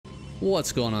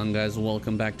What's going on, guys?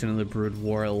 Welcome back to another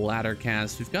Broodwar ladder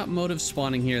cast. We've got Motive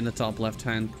spawning here in the top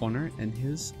left-hand corner, and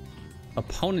his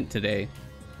opponent today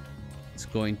is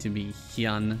going to be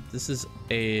Hyun. This is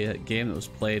a game that was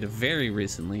played very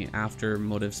recently after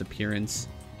Motive's appearance,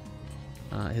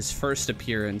 his first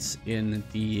appearance in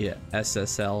the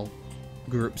SSL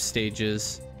group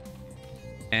stages.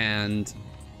 And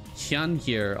Hyun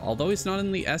here, although he's not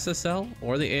in the SSL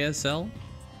or the ASL,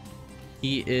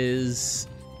 he is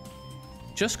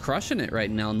just crushing it right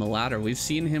now in the ladder. We've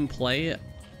seen him play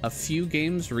a few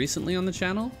games recently on the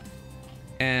channel,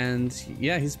 and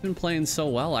yeah, he's been playing so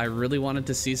well. I really wanted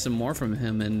to see some more from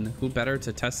him, and who better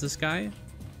to test this guy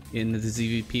in the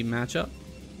ZVP matchup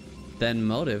than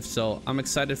Motive. So I'm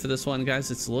excited for this one, guys.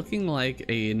 It's looking like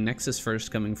a Nexus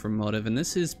first coming from Motive, and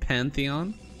this is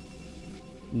Pantheon,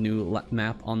 new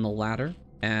map on the ladder,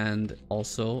 and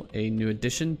also a new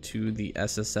addition to the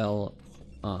SSL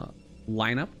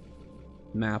lineup.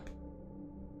 Map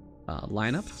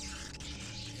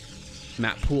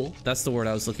pool, that's the word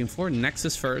I was looking for.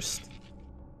 Nexus first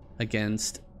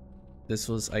against, this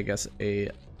was, I guess, a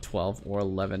 12 or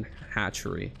 11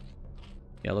 hatchery.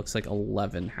 Yeah, it looks like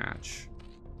 11 hatch.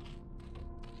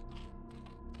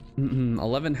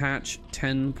 11 hatch,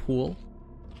 10 pool.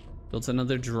 Builds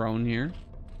another drone here.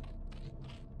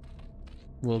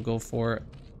 We'll go for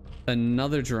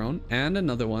another drone and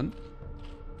another one.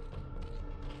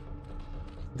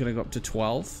 I'm gonna go up to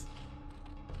 12,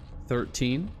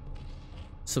 13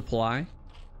 supply.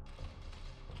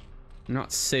 I'm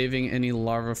not saving any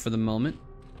larva for the moment,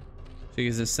 so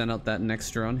he's gonna send out that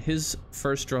next drone. His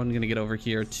first drone gonna get over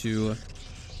here to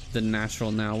the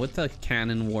natural now with the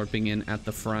cannon warping in at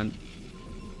the front.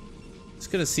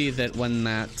 Just gonna see that when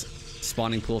that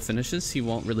spawning pool finishes, he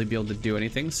won't really be able to do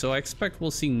anything, so I expect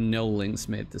we'll see no lings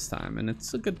made this time, and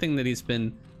it's a good thing that he's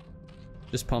been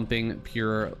just pumping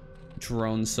pure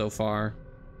drones so far.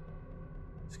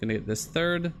 He's gonna get this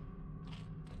third,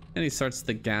 and he starts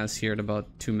the gas here at about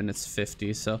 2 minutes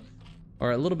 50, so,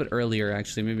 or a little bit earlier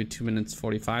actually, maybe 2 minutes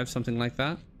 45, something like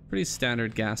that. Pretty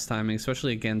standard gas timing,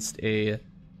 especially against a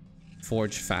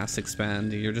Forge fast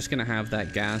expand. You're just gonna have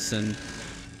that gas, and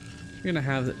you're gonna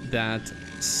have that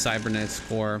Cybernetics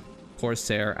core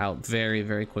Corsair out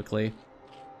very quickly.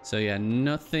 So yeah,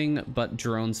 nothing but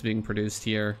drones being produced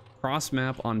here. Cross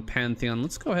map on Pantheon.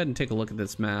 Let's go ahead and take a look at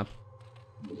this map.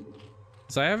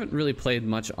 So I haven't really played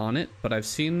much on it, but I've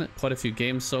seen quite a few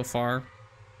games so far.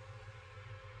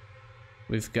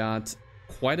 We've got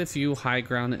quite a few high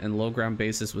ground and low ground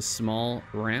bases with small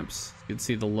ramps. You can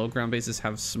see the low ground bases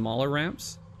have smaller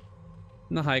ramps,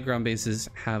 and the high ground bases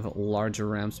have larger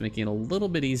ramps, making it a little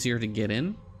bit easier to get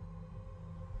in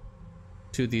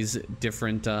to these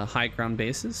different high ground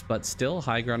bases, but still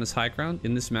high ground is high ground.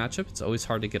 In this matchup, it's always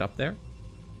hard to get up there.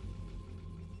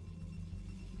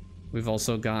 We've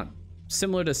also got,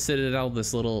 similar to Citadel,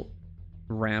 this little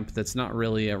ramp that's not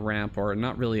really a ramp or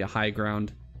not really a high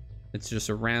ground. It's just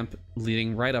a ramp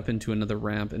leading right up into another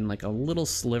ramp and like a little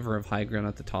sliver of high ground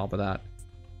at the top of that.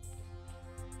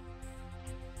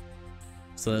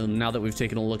 So now that we've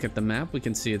taken a look at the map, we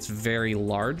can see it's very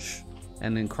large,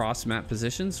 and in cross map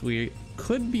positions we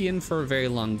could be in for a very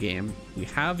long game. We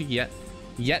have yet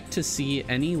to see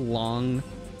any long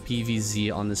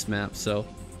PVZ on this map, so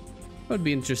I would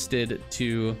be interested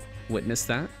to witness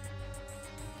that,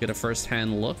 get a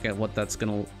first-hand look at what that's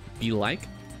gonna be like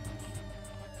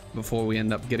before we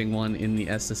end up getting one in the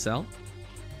SSL.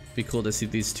 Be cool to see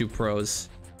these two pros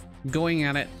going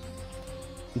at it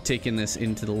and taking this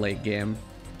into the late game.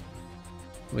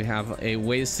 We have a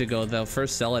ways to go though.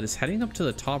 First Zealot is heading up to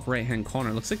the top right hand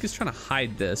corner. Looks like he's trying to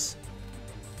hide this.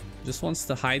 Just wants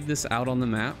to hide this out on the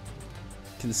map.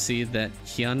 You can see that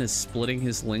Hyun is splitting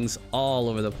his lings all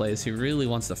over the place. He really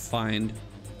wants to find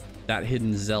that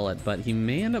hidden Zealot, but he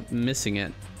may end up missing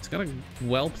it. He's got a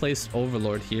well-placed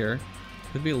Overlord here.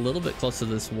 Could be a little bit close to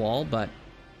this wall, but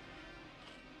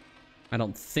I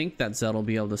don't think that Zed will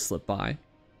be able to slip by.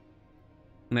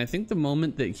 And I think the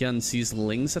moment that Hyun sees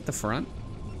lings at the front,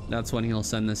 that's when he'll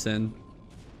send this in.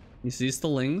 He sees the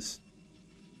lings.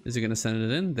 Is he going to send it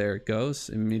in? There it goes.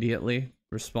 Immediately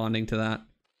responding to that.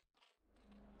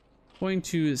 Going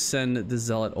to send the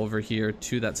Zealot over here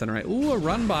to that center right. Ooh, a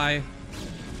run by.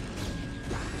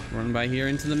 Run by here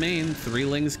into the main. 3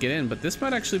 lings get in, but this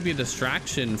might actually be a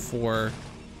distraction for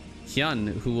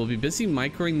Hyun, who will be busy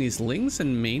microing these lings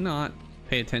and may not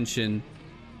pay attention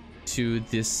to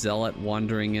this Zealot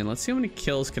wandering in. Let's see how many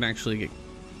kills can actually get,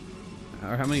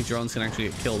 or how many drones can actually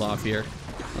get killed off here.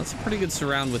 That's a pretty good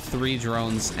surround with 3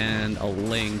 drones and a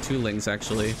ling, 2 lings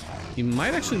actually. He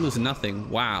might actually lose nothing.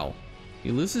 Wow.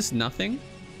 He loses nothing.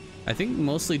 I think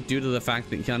mostly due to the fact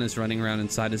that Hyun is running around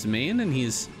inside his main and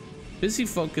he's busy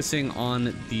focusing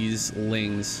on these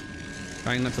lings,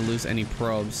 trying not to lose any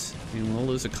probes. I mean, we'll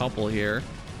lose a couple here.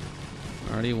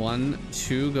 Already 1,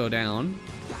 2 go down.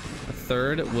 A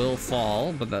third will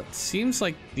fall, but that seems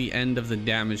like the end of the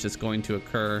damage that's going to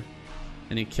occur.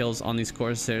 Any kills on these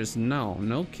Corsairs?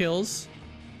 No kills.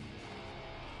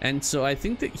 And so I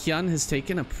think that Hyun has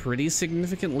taken a pretty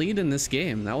significant lead in this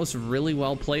game. That was really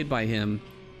well played by him.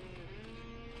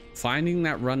 Finding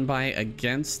that run by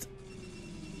against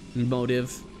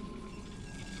Motive.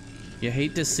 You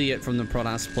hate to see it from the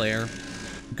Protoss player.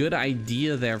 Good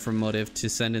idea there from Motive to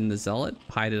send in the Zealot,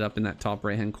 hide it up in that top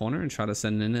right hand corner and try to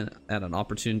send in it at an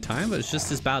opportune time, but it's just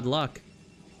his bad luck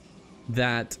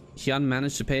that Hyun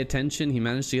managed to pay attention. He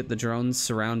managed to get the drones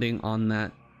surrounding on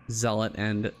that Zealot,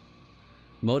 and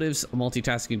Motive's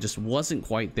multitasking just wasn't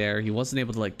quite there. He wasn't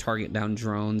able to like target down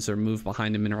drones or move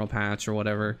behind a mineral patch or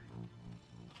whatever.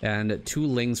 And 2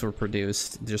 lings were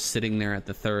produced just sitting there at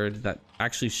the third. That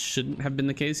actually shouldn't have been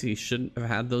the case. He shouldn't have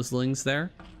had those lings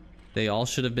there. They all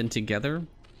should have been together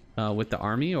with the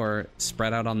army or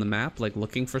spread out on the map, like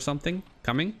looking for something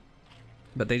coming.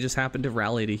 But they just happened to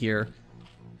rally to here,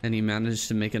 and he managed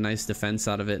to make a nice defense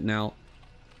out of it. Now,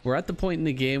 we're at the point in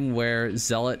the game where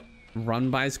Zealot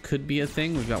run-bys could be a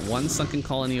thing. We've got 1 sunken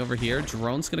colony over here.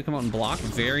 Drone's gonna come out and block.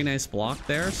 Very nice block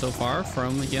there so far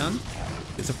from Hyun.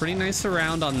 It's a pretty nice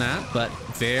surround on that, but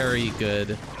very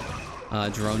good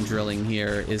drone drilling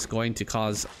here is going to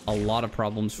cause a lot of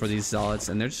problems for these Zealots,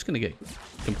 and they're just gonna get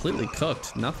completely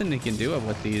cooked. Nothing they can do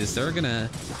with these. They're gonna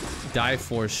die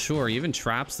for sure. Even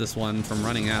traps this one from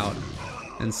running out.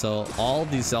 And so all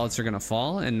these Zealots are gonna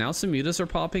fall, and now some mutas are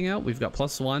popping out. We've got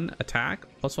 +1 attack,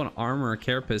 +1 armor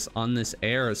carapace on this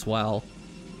air as well.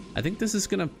 I think this is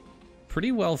gonna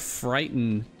pretty well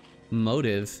frighten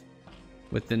Motive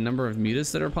with the number of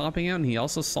mutas that are popping out, and he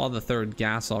also saw the 3rd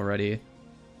gas already.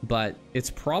 But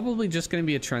it's probably just gonna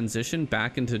be a transition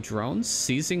back into drones,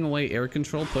 seizing away air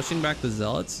control, pushing back the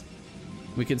Zealots.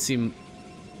 We can see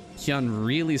Hyun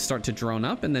really start to drone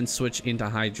up and then switch into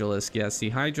Hydralisk. Yes, the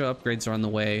Hydra upgrades are on the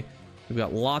way. We've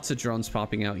got lots of drones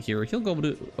popping out here. He'll go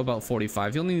to about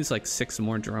 45. He'll need like 6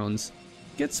 more drones.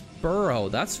 Gets Burrow.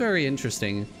 That's very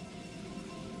interesting.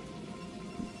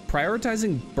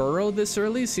 Prioritizing Burrow this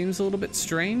early seems a little bit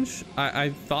strange. I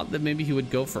thought that maybe he would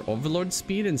go for Overlord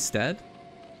speed instead.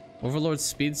 Overlord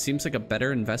speed seems like a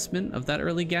better investment of that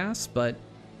early gas, but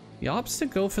he opts to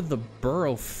go for the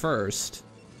Burrow first.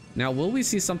 Now, will we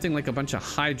see something like a bunch of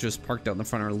Hydras parked out in the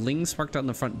front, or Lings parked out in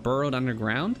the front, burrowed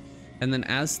underground? And then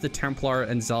as the Templar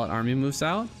and Zealot army moves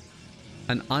out,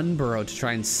 an unburrow to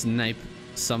try and snipe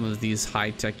some of these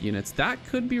high-tech units. That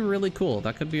could be really cool.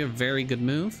 That could be a very good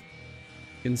move.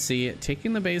 You can see it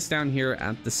taking the base down here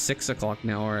at the 6 o'clock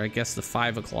now, or I guess the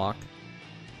 5 o'clock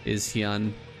is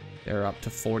Hyun. They're up to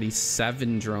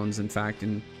 47 drones, in fact,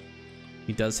 and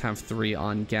he does have 3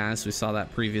 on gas. We saw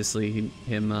that previously,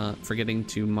 him forgetting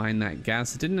to mine that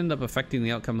gas. It didn't end up affecting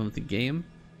the outcome of the game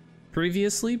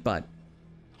previously, but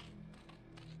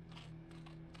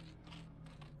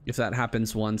if that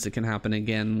happens once, it can happen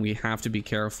again. We have to be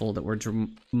careful that we're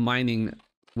mining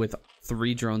with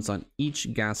 3 drones on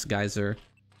each gas geyser,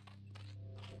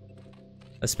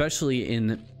 especially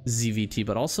in ZVT,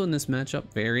 but also in this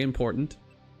matchup. Very important.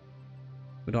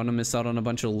 We don't want to miss out on a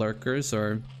bunch of lurkers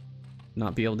or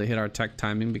not be able to hit our tech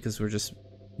timing because we're just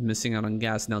missing out on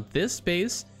gas. Now, this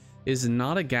base is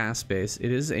not a gas base.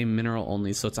 It is a mineral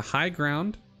only. So it's a high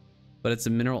ground, but it's a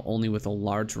mineral only with a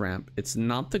large ramp. It's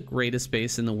not the greatest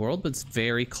base in the world, but it's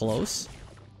very close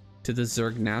to the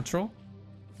Zerg natural.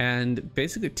 And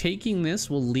basically taking this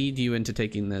will lead you into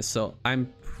taking this. So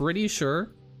I'm pretty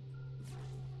sure,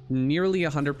 nearly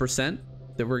 100%,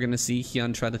 that we're going to see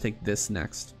Hyun try to take this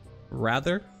next,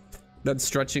 rather than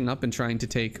stretching up and trying to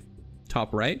take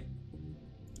top right.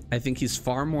 I think he's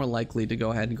far more likely to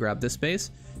go ahead and grab this base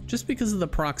just because of the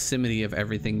proximity of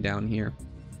everything down here.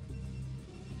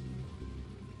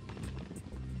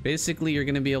 Basically, you're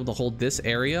going to be able to hold this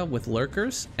area with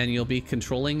lurkers, and you'll be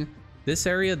controlling this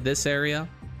area,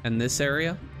 and this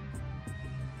area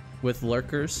with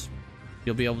lurkers.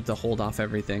 You'll be able to hold off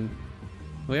everything.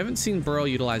 We haven't seen burrow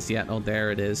utilized yet. Oh,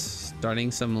 there it is.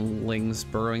 Starting some lings,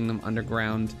 burrowing them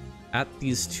underground at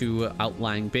these 2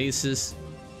 outlying bases.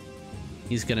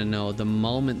 He's gonna know the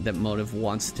moment that Motive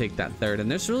wants to take that 3rd, and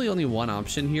there's really only one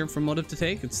option here for Motive to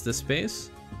take. It's this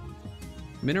base.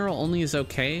 Mineral only is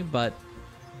okay, but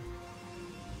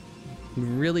we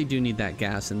really do need that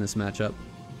gas in this matchup.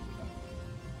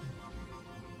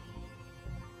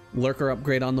 Lurker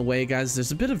upgrade on the way, guys.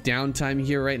 There's a bit of downtime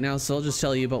here right now, so I'll just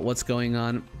tell you about what's going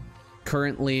on.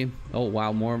 Currently, oh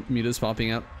wow, more mutas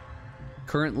popping up.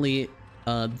 Currently,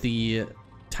 the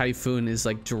typhoon is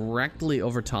like directly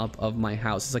over top of my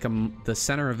house. It's like the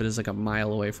center of it is like a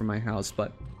mile away from my house,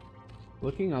 but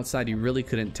looking outside, you really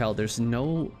couldn't tell. There's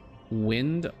no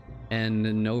wind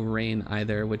and no rain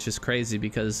either, which is crazy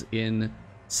because in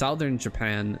southern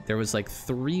Japan, there was like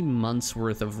 3 months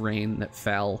worth of rain that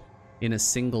fell in a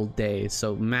single day.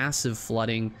 So massive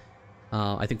flooding.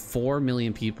 I think 4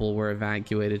 million people were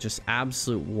evacuated. Just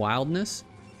absolute wildness.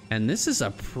 And this is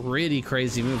a pretty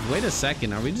crazy move. Wait a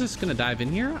second. Are we just going to dive in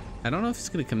here? I don't know if he's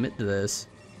going to commit to this.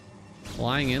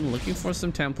 Flying in, looking for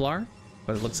some Templar.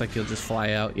 But it looks like he'll just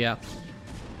fly out. Yeah.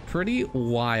 Pretty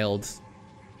wild.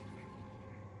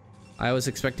 I was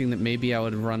expecting that maybe I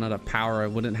would run out of power. I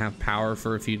wouldn't have power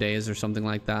for a few days or something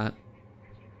like that.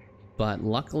 But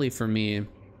luckily for me,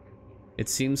 it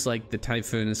seems like the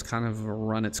typhoon has kind of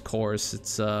run its course.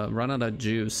 It's run out of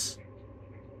juice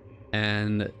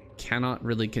and cannot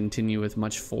really continue with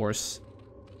much force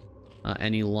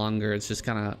any longer. It's just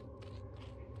kind of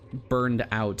burned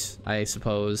out, I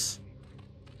suppose.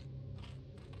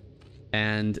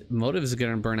 And Motive is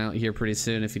going to burn out here pretty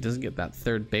soon. If he doesn't get that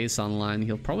third base online,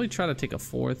 he'll probably try to take a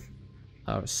fourth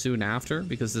soon after,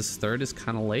 because this third is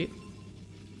kind of late.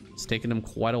 It's taken him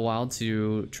quite a while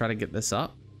to try to get this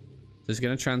up. So he's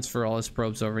going to transfer all his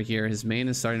probes over here. His main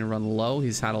is starting to run low.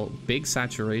 He's had a big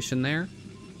saturation there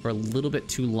for a little bit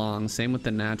too long. Same with the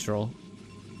natural.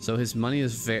 So his money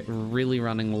is really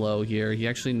running low here. He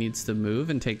actually needs to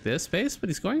move and take this base, but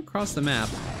he's going across the map,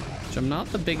 which I'm not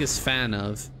the biggest fan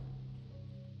of.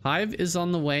 Hive is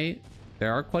on the way.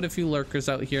 There are quite a few lurkers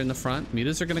out here in the front.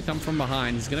 Mutas are going to come from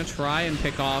behind. He's going to try and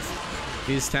pick off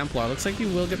these Templar. Looks like he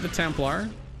will get the Templar.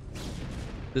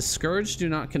 The Scourge do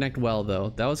not connect well,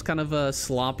 though. That was kind of a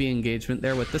sloppy engagement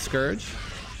there with the Scourge.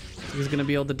 He's going to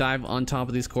be able to dive on top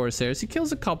of these Corsairs. He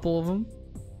kills a couple of them.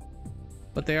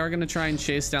 But they are going to try and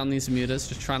chase down these Mutas,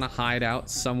 just trying to hide out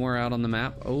somewhere out on the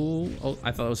map. Oh,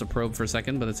 I thought it was a probe for a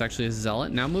second, but it's actually a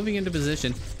Zealot. Now moving into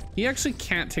position. He actually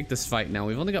can't take this fight now.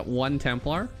 We've only got one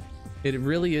Templar. It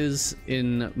really is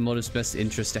in Motive's best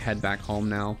interest to head back home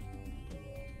now.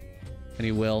 And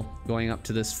he will. Going up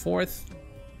to this fourth.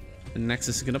 The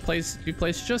Nexus is going to be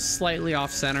placed just slightly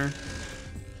off center.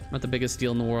 Not the biggest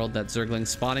deal in the world that Zergling's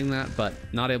spotting that, but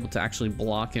not able to actually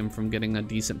block him from getting a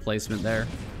decent placement there.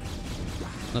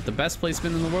 Not the best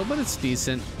placement in the world, but it's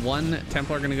decent. One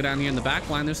Templar going to go down here in the back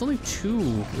line. There's only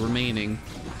 2 remaining.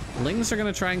 Lings are going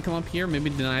to try and come up here, maybe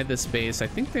deny this base. I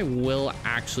think they will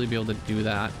actually be able to do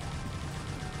that.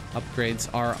 Upgrades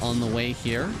are on the way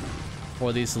here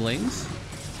for these Lings.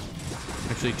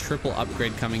 Actually, triple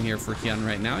upgrade coming here for Hyun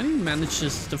right now, and he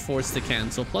manages to force the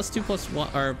cancel.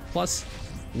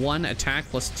 +1 attack,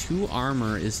 +2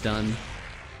 armor is done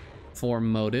for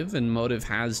Motive, and Motive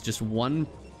has just 1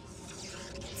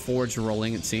 forge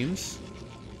rolling, it seems.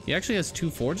 He actually has 2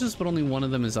 forges, but only one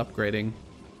of them is upgrading.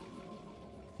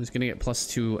 He's gonna get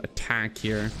 +2 attack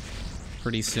here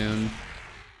pretty soon.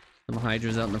 Some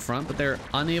Hydras out in the front, but they're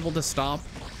unable to stop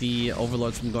the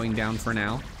Overlords from going down for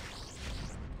now.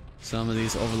 Some of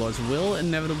these Overlords will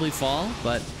inevitably fall,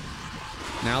 but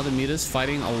now the Muta's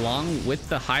fighting along with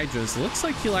the Hydras. Looks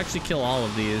like he'll actually kill all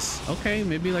of these. Okay,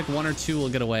 maybe like 1 or 2 will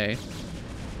get away.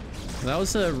 That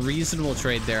was a reasonable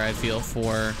trade there, I feel,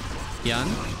 for Hyun.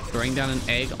 Throwing down an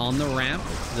egg on the ramp.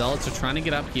 Zealots are trying to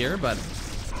get up here, but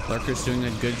Lurker's doing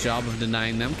a good job of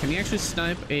denying them. Can he actually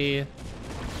snipe a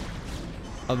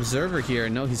observer here?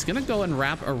 No, he's gonna go and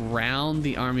wrap around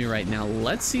the army right now.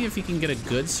 Let's see if he can get a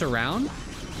good surround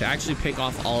to actually pick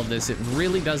off all of this. It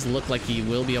really does look like he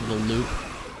will be able to loop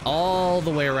all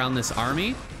the way around this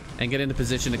army and get into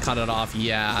position to cut it off.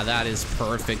 Yeah, that is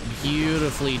perfect.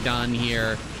 Beautifully done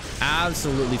here.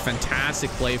 Absolutely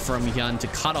fantastic play from Hyun to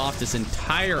cut off this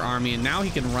entire army, and now he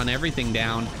can run everything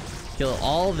down, kill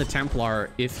all of the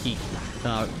Templar if he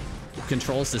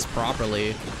controls this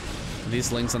properly.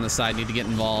 These Lings on the side need to get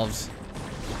involved,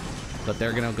 but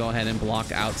they're gonna go ahead and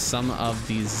block out some of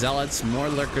these Zealots. More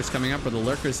Lurkers coming up, or the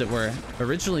Lurkers that were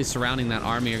originally surrounding that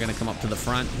army are gonna come up to the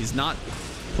front. He's not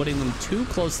putting them too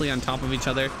closely on top of each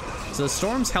other, so the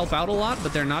Storms help out a lot,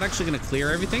 but they're not actually gonna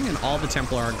clear everything, and all the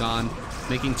Templar are gone,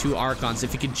 making 2 Archons.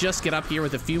 If you could just get up here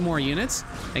with a few more units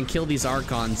and kill these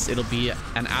Archons, it'll be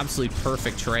an absolutely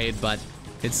perfect trade, but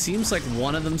it seems like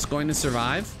one of them's going to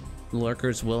survive. The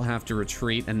Lurkers will have to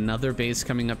retreat. Another base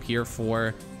coming up here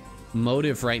for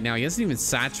Motive right now. He hasn't even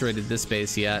saturated this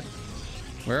base yet.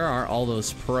 Where are all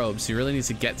those probes? He really needs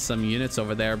to get some units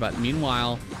over there, but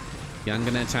meanwhile, Hyun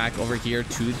gonna attack over here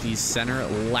to the center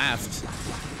left.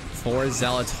 4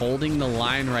 Zealots holding the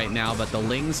line right now, but the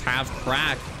Lings have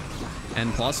crack.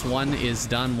 And +1 is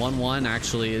done. 1-1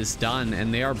 actually is done.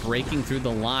 And they are breaking through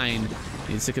the line.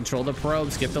 Needs to control the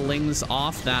probes. Get the Lings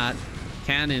off that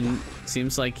cannon.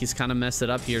 Seems like he's kind of messed it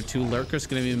up here. 2 lurkers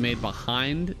going to be made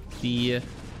behind the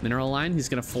mineral line. He's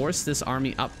going to force this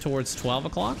army up towards 12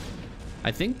 o'clock.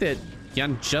 I think that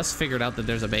Hyun just figured out that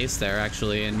there's a base there,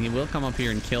 actually. And he will come up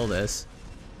here and kill this.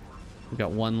 We've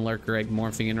got 1 lurker egg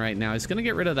morphing in right now. He's going to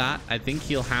get rid of that. I think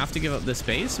he'll have to give up this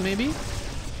base, maybe.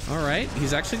 All right,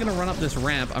 he's actually going to run up this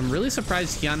ramp. I'm really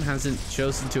surprised Hyun hasn't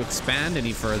chosen to expand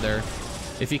any further.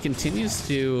 If he continues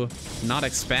to not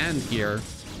expand here,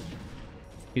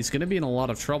 he's going to be in a lot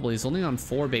of trouble. He's only on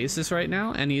 4 bases right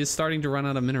now, and he is starting to run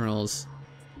out of minerals.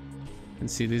 You can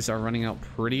see these are running out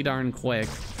pretty darn quick.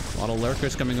 A lot of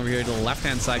lurkers coming over here to the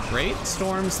left-hand side. Great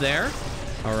storms there.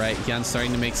 All right, Hyun's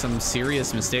starting to make some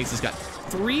serious mistakes. He's got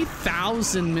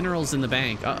 3,000 minerals in the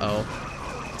bank. Uh-oh.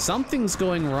 Something's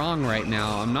going wrong right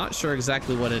now. I'm not sure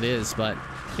exactly what it is, but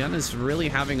Hyun is really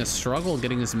having a struggle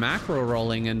getting his macro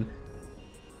rolling, and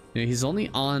you know, he's only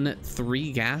on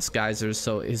 3 gas geysers,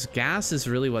 so his gas is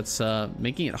really what's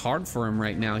making it hard for him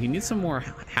right now. He needs some more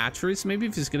hatcheries, maybe,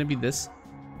 if he's going to be this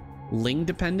Ling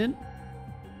dependent.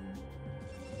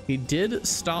 He did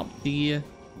stop the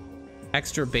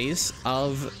extra base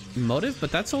of Motive,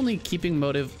 but that's only keeping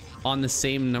Motive on the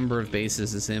same number of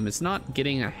bases as him. It's not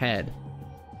getting ahead.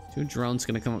 2 drones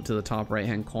going to come up to the top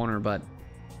right-hand corner, but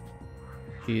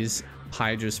these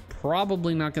Hydra's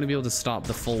probably not going to be able to stop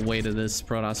the full weight of this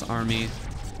Protoss army.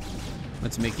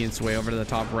 It's making its way over to the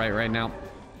top right now.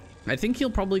 I think he'll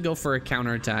probably go for a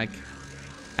counterattack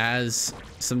as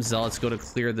some zealots go to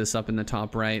clear this up in the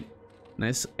top right.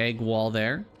 Nice egg wall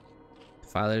there.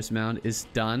 Defiler's Mound is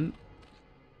done.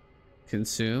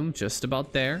 Consume, just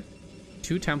about there.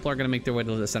 2 Templar are going to make their way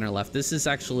to the center left. This is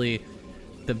actually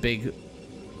the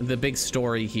big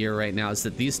story here right now, is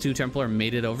that these 2 Templar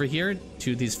made it over here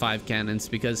to these 5 cannons,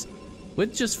 because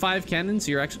with just 5 cannons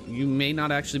you may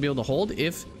not actually be able to hold.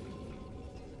 If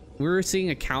we were seeing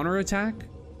a counterattack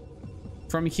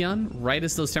from Hyun right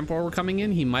as those Templar were coming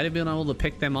in, he might have been able to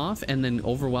pick them off and then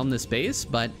overwhelm this base,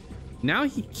 but now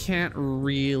he can't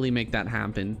really make that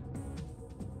happen.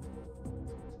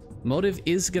 Motive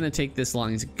is going to take this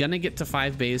long. He's going to get to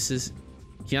 5 bases.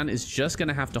 Hyun is just going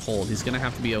to have to hold. He's going to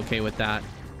have to be okay with that.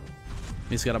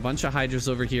 He's got a bunch of Hydras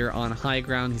over here on high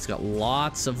ground. He's got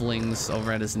lots of Lings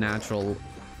over at his natural.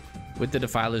 With the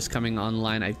Defilers coming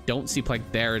online, I don't see Plague.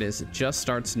 There it is. It just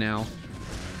starts now.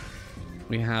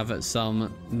 We have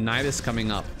some Nidus coming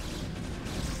up.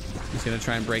 He's going to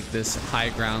try and break this high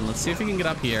ground. Let's see if he can get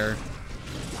up here.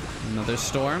 Another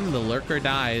storm. The lurker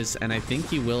dies, and I think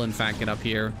he will in fact get up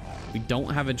here. We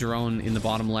don't have a drone in the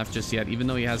bottom left just yet, even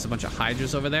though he has a bunch of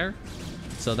Hydras over there.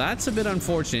 So that's a bit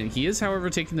unfortunate. He is, however,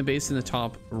 taking the base in the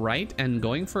top right and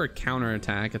going for a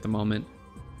counterattack at the moment.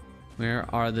 Where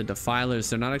are the Defilers?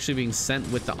 They're not actually being sent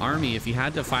with the army. If he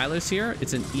had Defilers here,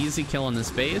 it's an easy kill on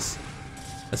this base,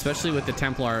 especially with the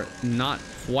Templar not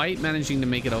quite managing to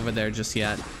make it over there just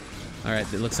yet. All right,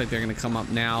 it looks like they're going to come up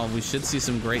now. We should see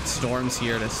some great storms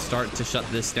here to start to shut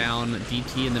this down.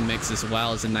 DT in the mix as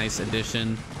well is a nice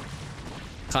addition.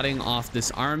 Cutting off this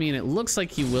army, and it looks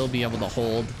like he will be able to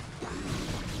hold.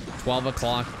 12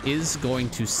 o'clock is going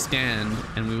to stand,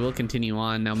 and we will continue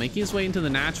on. Now, making his way into the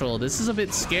natural. This is a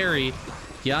bit scary.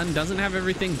 Hyun doesn't have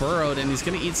everything burrowed, and he's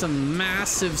going to eat some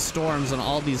massive storms on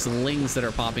all these Lings that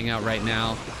are popping out right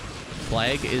now.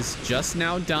 Plague is just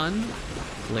now done.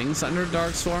 Lings under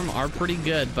Darkstorm are pretty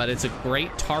good, but it's a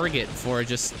great target for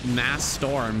just mass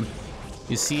storm.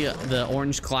 You see the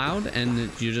orange cloud, and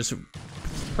you just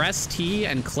press T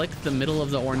and click the middle of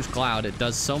the orange cloud. It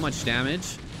does so much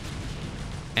damage,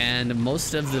 and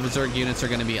most of the Zerg units are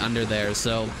going to be under there,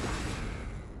 so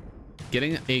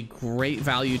getting a great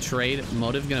value trade.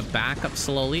 Motive going to back up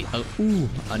slowly. Oh, ooh,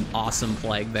 an awesome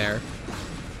Plague there,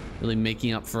 really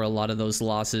making up for a lot of those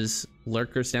losses.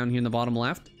 Lurkers down here in the bottom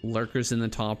left, lurkers in the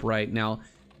top right. Now,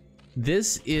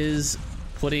 this is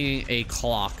putting a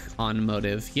clock on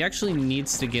Motive. He actually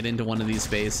needs to get into one of these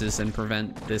bases and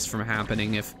prevent this from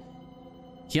happening. If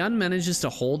Hyun manages to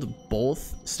hold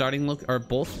both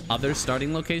other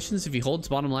starting locations, if he holds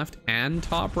bottom left and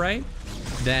top right,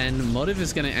 then Motive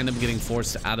is going to end up getting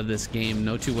forced out of this game.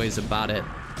 No two ways about it.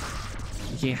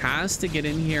 He has to get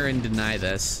in here and deny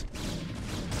this.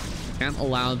 Can't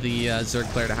allow the Zerg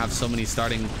player to have so many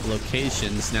starting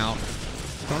locations. Now,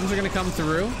 storms are going to come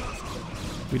through.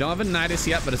 We don't have a Nidus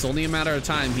yet, but it's only a matter of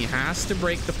time. He has to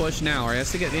break the push now, or he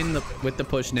has to get in with the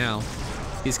push now.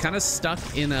 He's kind of stuck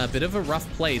in a bit of a rough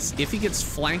place. If he gets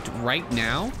flanked right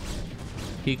now,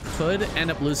 he could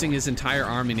end up losing his entire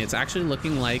army. And it's actually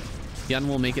looking like Hyun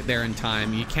will make it there in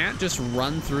time. You can't just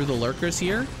run through the lurkers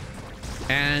here.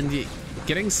 And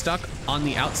getting stuck on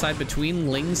the outside between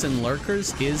Lings and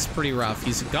lurkers is pretty rough.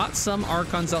 He's got some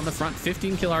Archons out in the front.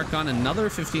 15 kill Archon, another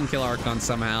 15 kill Archon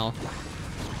somehow.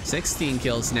 16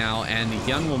 kills now, and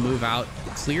Hyun will move out,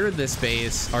 clear this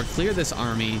base, or clear this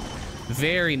army.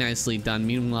 Very nicely done.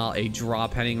 Meanwhile, a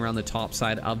drop heading around the top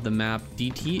side of the map.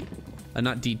 Defiler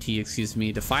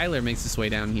makes his way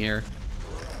down here.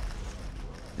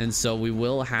 And so we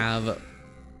will have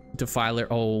Defiler.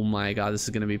 Oh my god, this is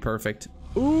going to be perfect.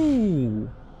 Ooh,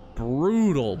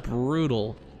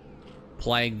 brutal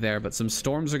plague there, but some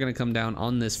storms are going to come down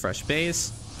on this fresh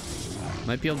base.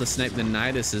 Might be able to snipe the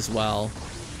Nidus as well.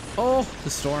 Oh, the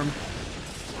storm.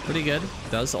 Pretty good.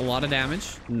 Does a lot of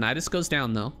damage. Nidus goes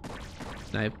down though.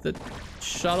 Snipe the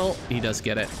shuttle. He does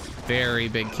get it. Very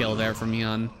big kill there from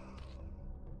Hyun.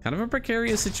 Kind of a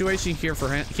precarious situation here for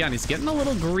Hyun. He's getting a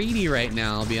little greedy right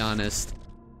now, I'll be honest.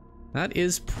 That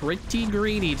is pretty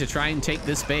greedy to try and take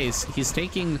this base. He's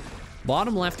taking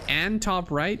bottom left and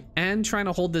top right and trying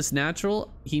to hold this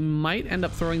natural. He might end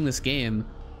up throwing this game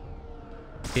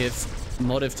if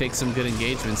Motive takes some good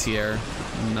engagements here.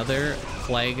 Another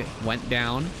plague went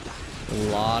down. A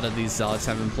lot of these zealots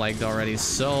have been plagued already.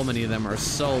 So many of them are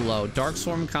so low. Dark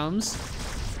Swarm comes,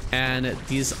 and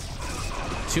these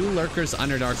two lurkers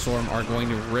under Dark Swarm are going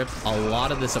to rip a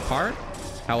lot of this apart.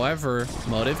 However,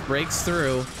 Motive breaks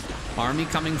through. Army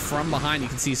coming from behind. You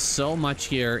can see so much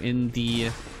here in the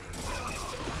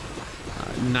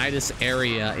Nidus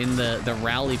area, in the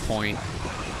rally point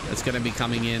that's going to be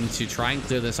coming in to try and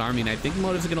clear this army. And I think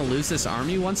Motive's going to lose this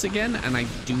army once again, and I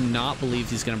do not believe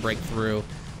he's going to break through.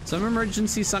 Some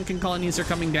emergency sunken colonies are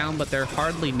coming down, but they're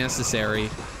hardly necessary.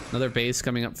 Another base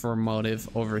coming up for Motive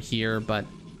over here, but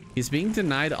he's being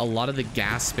denied a lot of the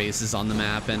gas spaces on the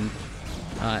map, and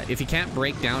if he can't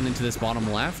break down into this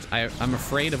bottom left, I'm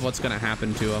afraid of what's going to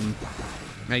happen to him.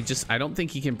 I don't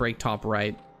think he can break top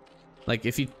right. Like,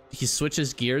 if he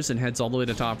switches gears and heads all the way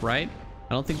to top right,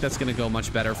 I don't think that's going to go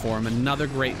much better for him. Another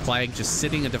great plague, just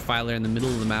sitting a Defiler in the middle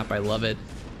of the map. I love it.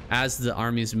 As the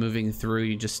army is moving through,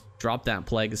 you just drop that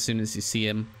plague as soon as you see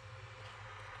him.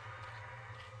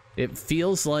 It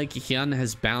feels like Hyun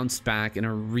has bounced back in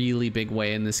a really big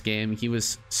way in this game. He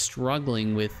was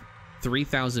struggling with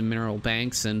 3,000 mineral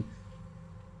banks and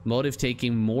Motive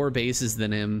taking more bases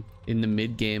than him in the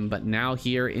mid game, but now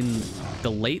here in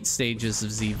the late stages of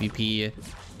ZVP,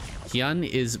 Hyun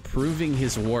is proving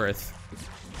his worth.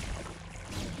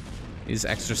 These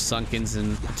extra sunkens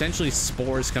and potentially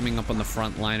spores coming up on the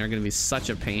front line are going to be such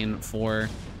a pain for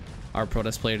our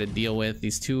Protest player to deal with.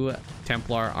 These two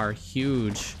Templar are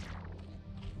huge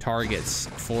targets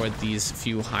for these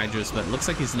few Hydras, but it looks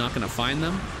like he's not going to find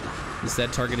them.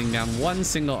 Instead, targeting down one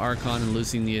single Archon and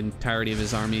losing the entirety of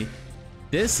his army.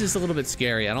 This is a little bit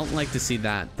scary. I don't like to see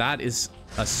that. That is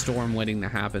a storm waiting to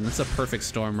happen. That's a perfect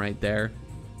storm right there.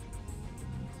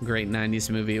 Great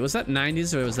 90s movie. Was that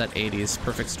 90s or was that 80s?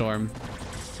 Perfect Storm.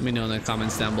 Let me know in the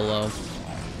comments down below.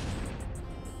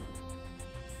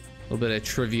 A little bit of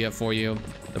trivia for you.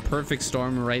 The Perfect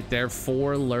Storm right there.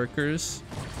 4 lurkers.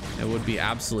 It would be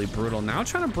absolutely brutal. Now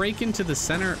trying to break into the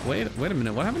center. Wait a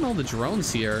minute. What happened to all the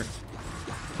drones here?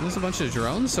 There's a bunch of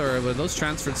drones, or were those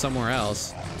transferred somewhere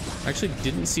else? I actually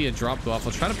didn't see a drop go off.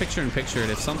 I'll try to picture it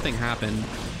if something happened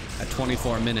at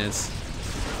 24 minutes.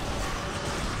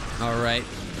 All right,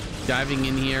 diving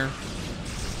in here,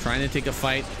 trying to take a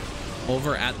fight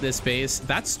over at this base.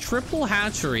 That's triple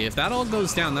hatchery. If that all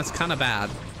goes down, that's kind of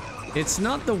bad. It's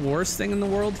not the worst thing in the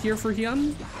world here for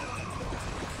Hyun.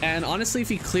 And honestly, if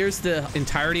he clears the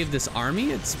entirety of this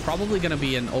army, it's probably going to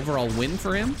be an overall win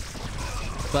for him.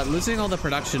 But losing all the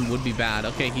production would be bad.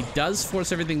 Okay, he does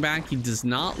force everything back. He does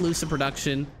not lose the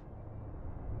production.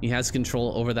 He has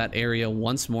control over that area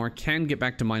once more. Can get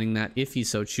back to mining that if he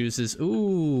so chooses.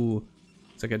 Ooh,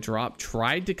 it's like a drop.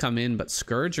 Tried to come in, but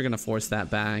Scourge are going to force that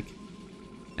back.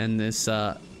 And this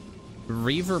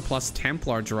Reaver plus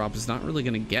Templar drop is not really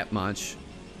going to get much.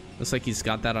 Looks like he's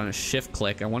got that on a shift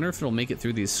click. I wonder if it'll make it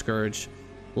through these Scourge.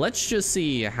 Let's just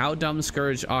see how dumb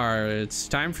Scourge are. It's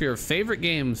time for your favorite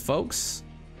games, folks.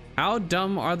 How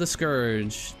dumb are the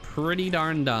Scourge? Pretty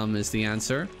darn dumb is the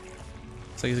answer.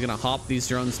 Looks like he's gonna hop these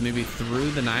drones maybe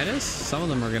through the Nidus. Some of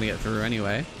them are gonna get through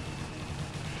anyway.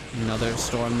 Another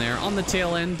storm there on the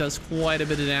tail end, does quite a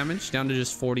bit of damage, down to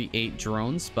just 48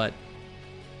 drones, but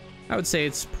I would say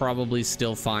it's probably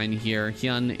still fine here.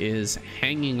 Hyun is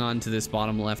hanging on to this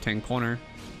bottom left-hand corner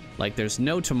like there's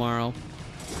no tomorrow.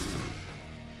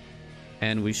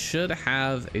 And we should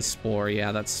have a Spore.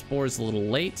 Yeah, that Spore's a little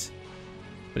late.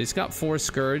 But he's got 4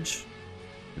 Scourge.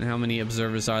 And how many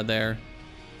observers are there?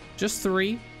 Just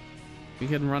 3. We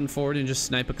can run forward and just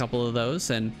snipe a couple of those,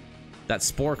 and that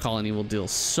spore colony will deal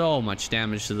so much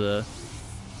damage to the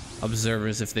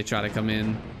observers if they try to come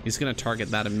in. He's gonna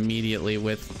target that immediately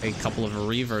with a couple of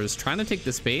Reavers, trying to take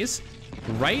the space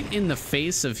right in the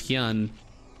face of Hyun.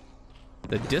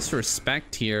 The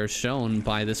disrespect here shown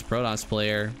by this Protoss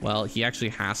player. Well, he actually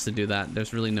has to do that.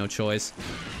 There's really no choice.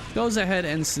 Goes ahead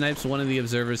and snipes one of the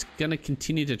observers. Gonna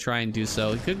continue to try and do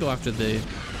so. He could go after the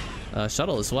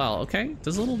shuttle as well. Okay,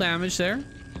 does a little damage there.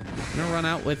 Gonna run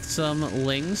out with some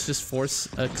lings, just force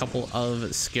a couple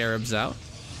of scarabs out.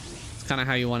 It's kind of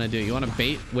how you want to do it. You want to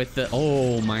bait with the...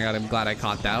 Oh my god, I'm glad I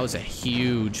caught that. That was a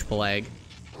huge plague.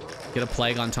 Get a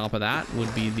plague on top of that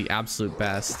would be the absolute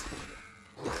best.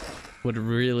 Would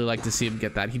really like to see him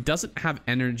get that. He doesn't have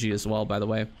energy as well, by the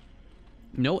way.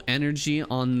 No energy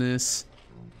on this...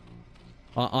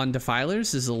 on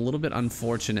Defilers is a little bit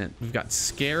unfortunate. We've got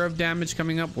Scarab damage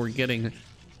coming up. We're getting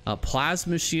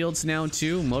Plasma Shields now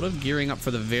too. Motive gearing up for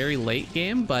the very late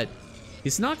game, but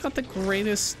he's not got the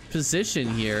greatest position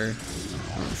here.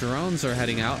 Drones are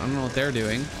heading out. I don't know what they're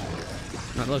doing.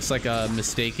 That looks like a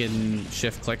mistaken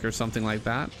shift click or something like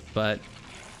that, but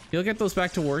he'll get those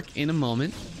back to work in a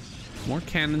moment. More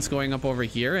cannons going up over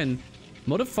here, and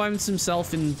Motive finds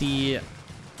himself in the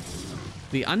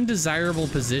undesirable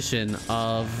position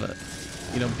of,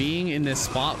 you know, being in this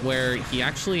spot where he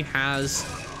actually has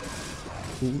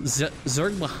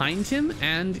Zerg behind him,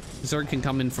 and Zerg can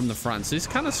come in from the front. So he's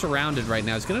kind of surrounded right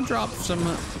now. He's going to drop some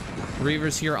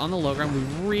Reavers here on the low ground.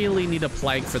 We really need a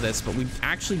plague for this, but we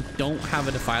actually don't have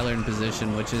a Defiler in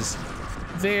position, which is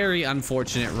very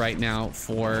unfortunate right now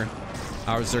for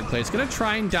our Zerg player. He's going to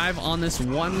try and dive on this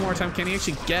one more time. Can he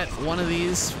actually get one of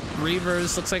these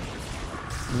Reavers? Looks like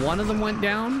one of them went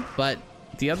down, but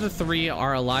the other three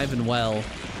are alive and well.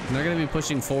 And they're going to be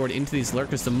pushing forward into these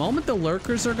lurkers. The moment the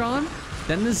lurkers are gone,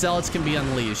 then the zealots can be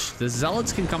unleashed. The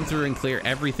zealots can come through and clear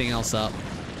everything else up.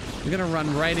 We're going to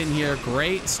run right in here.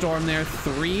 Great storm there.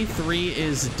 3-3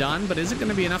 is done, but is it going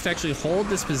to be enough to actually hold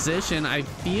this position? I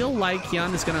feel like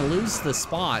Hyun is going to lose the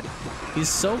spot. He's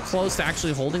so close to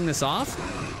actually holding this off.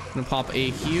 Going to pop a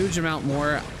huge amount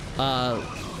more.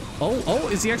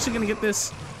 Is he actually going to get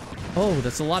this? Oh,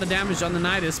 that's a lot of damage on the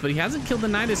Nidus, but he hasn't killed the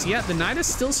Nidus yet. The Nidus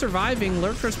still surviving.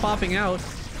 Lurkers popping out.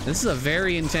 This is a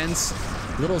very intense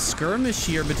little skirmish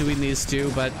here between these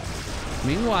two, but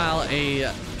meanwhile,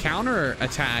 a counter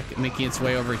attack making its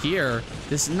way over here.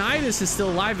 This Nidus is still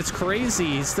alive. It's crazy.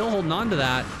 He's still holding on to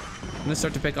that. I'm gonna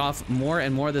start to pick off more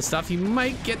and more of this stuff. He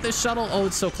might get the shuttle. Oh,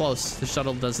 it's so close. The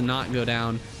shuttle does not go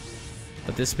down,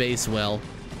 but this base will.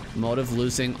 Motive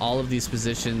losing all of these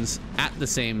positions at the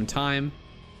same time.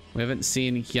 We haven't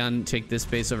seen Hyun take this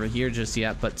base over here just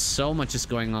yet, but so much is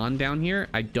going on down here.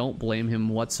 I don't blame him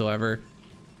whatsoever.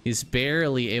 He's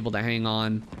barely able to hang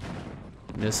on.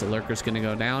 This lurker's gonna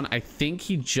go down. I think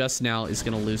he just now is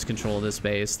gonna lose control of this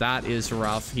base. That is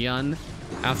rough. Hyun,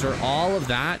 after all of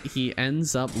that, he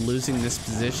ends up losing this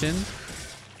position.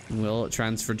 Will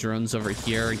transfer drones over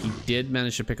here. He did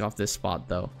manage to pick off this spot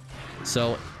though.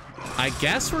 So I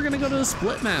guess we're gonna go to the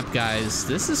split map, guys.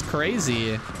 This is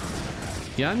crazy.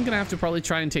 Yeah, I'm gonna have to probably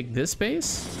try and take this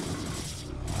base.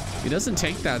 If he doesn't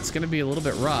take that, it's gonna be a little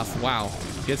bit rough. Wow,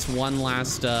 gets one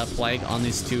last plague on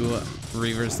these two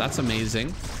Reavers. That's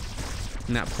amazing.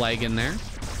 And that plague in there,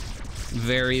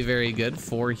 very, very good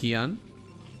for Hyun.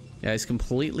 Yeah, he's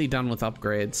completely done with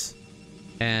upgrades,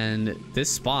 and this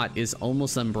spot is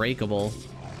almost unbreakable.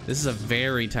 This is a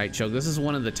very tight choke. This is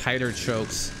one of the tighter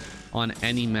chokes on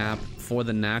any map for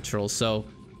the natural, so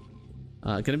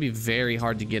gonna be very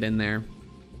hard to get in there.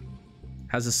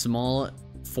 Has a small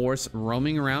force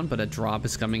roaming around, but a drop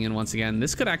is coming in once again.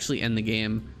 This could actually end the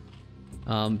game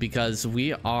because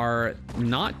we are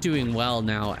not doing well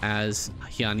now as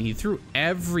Hyun. He threw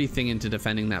everything into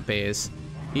defending that base.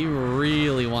 He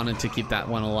really wanted to keep that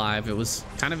one alive. It was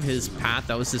kind of his path.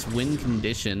 That was his win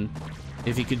condition.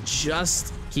 If he could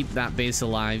just keep that base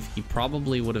alive, he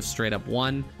probably would have straight up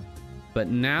won. But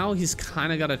now he's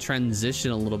kind of got to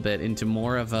transition a little bit into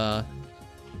more of a,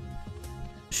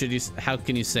 how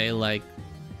can you say, like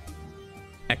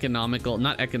economical,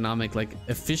 not economic, like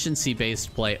efficiency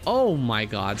based play. Oh my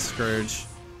god, Scourge,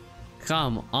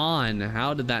 come on,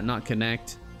 how did that not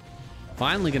connect?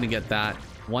 Finally gonna get that.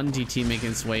 One DT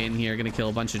making its way in here, gonna kill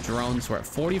a bunch of drones. We're at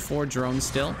 44 drones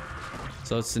still,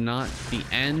 so it's not the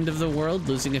end of the world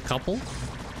losing a couple.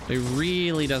 He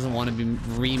really doesn't want to be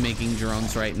remaking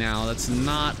drones right now. That's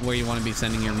not where you want to be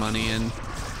sending your money in.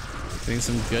 Getting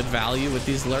some good value with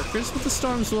these lurkers, but the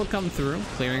storms will come through,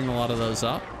 clearing a lot of those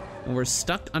up. And we're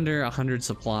stuck under 100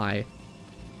 supply.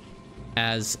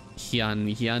 as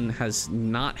Hyun. Hyun has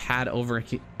not had over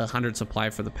 100 supply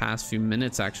for the past few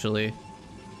minutes, actually.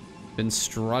 Been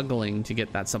struggling to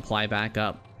get that supply back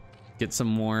up. Get some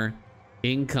more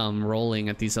income rolling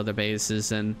at these other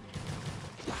bases, and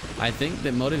I think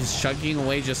that Motive's chugging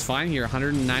away just fine here.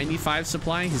 195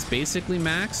 supply. He's basically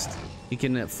maxed. He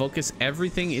can focus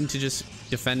everything into just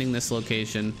defending this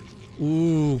location.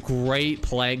 Ooh, great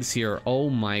plagues here. Oh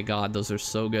my god, those are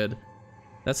so good.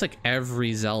 That's like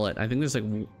every zealot. I think there's like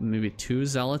maybe 2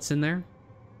 zealots in there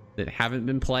that haven't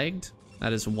been plagued.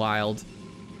 That is wild.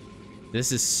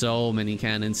 This is so many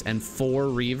cannons and 4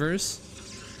 reavers.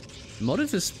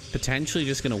 Motive is potentially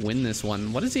just gonna win this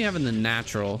one. What does he have in the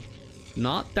natural?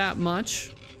 Not that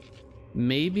much.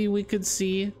 Maybe we could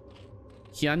see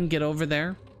Hyun get over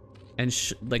there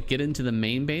and like get into the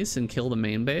main base and kill the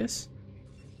main base.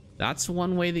 That's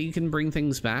one way that you can bring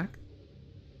things back.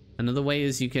 Another way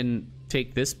is you can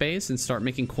take this base and start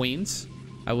making queens.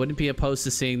 I wouldn't be opposed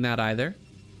to seeing that either.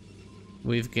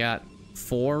 We've got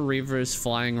 4 reavers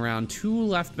flying around, 2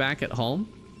 left back at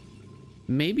home.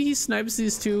 Maybe he snipes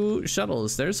these 2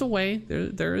 shuttles. There's a way.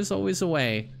 There is always a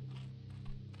way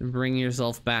to bring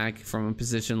yourself back from a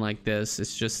position like this.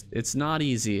 It's not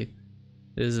easy.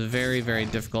 It is very, very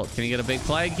difficult. Can you get a big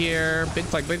plague here? Big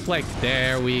plague, big plague.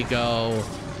 There we go.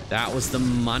 That was the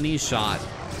money shot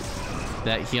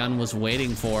that Hyun was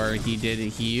waiting for. He did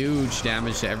huge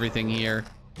damage to everything here.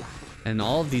 And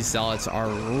all of these zealots are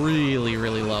really,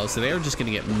 really low. So they're just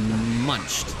going to get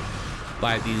munched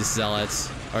by these zealots.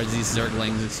 Or these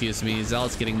zerglings, excuse me.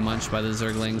 Zealots getting munched by the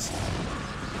zerglings.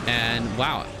 And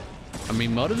wow. I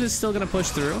mean, Motive is still going to push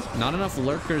through. Not enough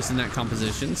lurkers in that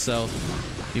composition. So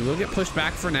he will get pushed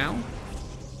back for now.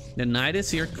 The Nidus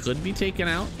here could be taken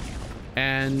out.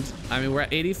 And I mean, we're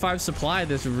at 85 supply.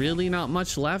 There's really not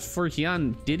much left for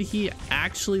Hyun. Did he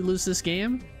actually lose this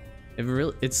game?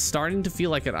 It's starting to feel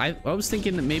like it. I was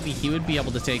thinking that maybe he would be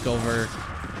able to take over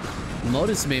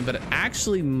Motive's main, but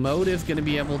actually Motive gonna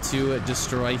be able to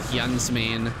destroy Hyun's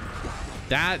main.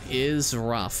 That is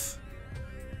rough.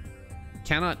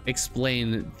 Cannot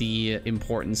explain the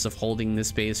importance of holding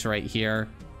this base right here.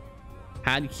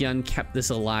 Had Hyun kept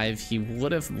this alive, he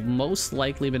would have most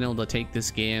likely been able to take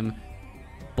this game.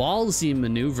 Ballsy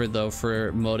maneuver though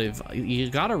for Motive. You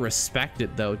gotta respect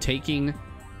it though, taking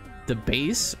the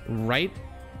base right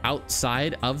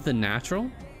outside of the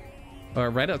natural, or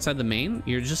right outside the main.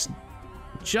 You're just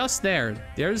there.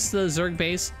 There's the Zerg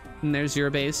base and there's your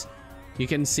base. You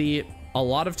can see a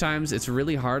lot of times it's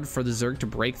really hard for the Zerg to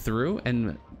break through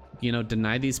and, you know,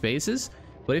 deny these bases.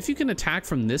 But if you can attack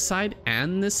from this side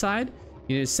and this side,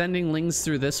 you know, sending lings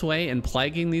through this way and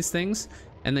plaguing these things,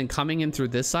 and then coming in through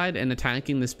this side and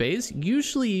attacking this base,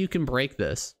 usually you can break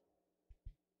this.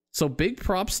 So big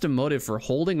props to Motive for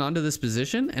holding onto this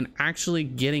position and actually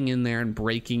getting in there and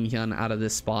breaking Hyun out of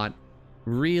this spot.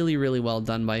 Really, really well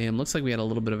done by him. Looks like we had a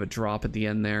little bit of a drop at the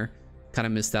end there. Kind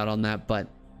of missed out on that, but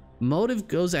Motive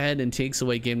goes ahead and takes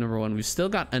away game number 1. We've still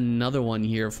got another one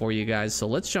here for you guys, so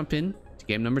let's jump in to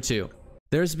game number 2.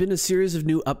 There's been a series of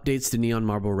new updates to Neon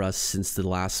Marble Rust since the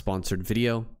last sponsored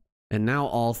video, and now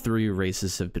all 3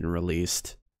 races have been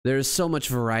released. There is so much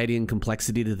variety and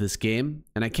complexity to this game,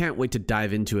 and I can't wait to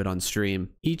dive into it on stream.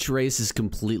 Each race is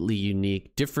completely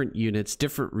unique, different units,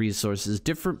 different resources,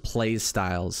 different play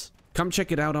styles. Come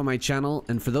check it out on my channel,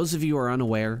 and for those of you who are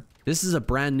unaware, this is a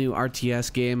brand new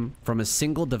RTS game from a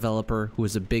single developer who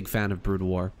is a big fan of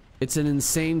Broodwar. It's an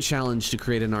insane challenge to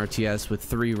create an RTS with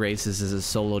 3 races as a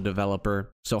solo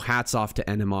developer, so hats off to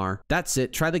NMR. That's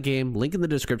it, try the game, link in the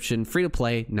description, free to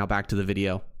play. Now back to the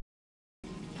video.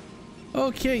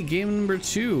 Okay, game number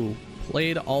 2,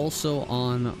 played also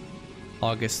on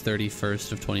August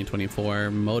 31st of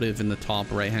 2024. Motive in the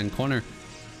top right hand corner.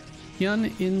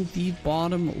 Hyun in the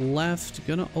bottom left.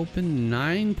 Gonna open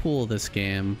 9 pool this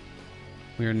game.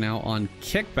 We are now on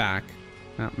Kickback,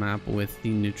 that map with the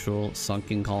neutral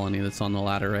sunken colony that's on the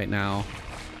ladder right now.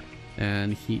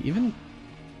 And he even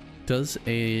does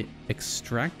a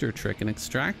extractor trick,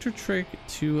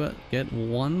 to get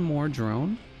 1 more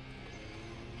drone.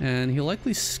 And he'll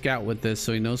likely scout with this,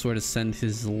 so he knows where to send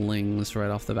his lings right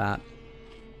off the bat.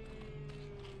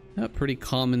 A pretty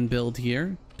common build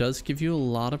here. Does give you a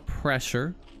lot of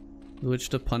pressure, which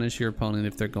to punish your opponent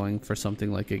if they're going for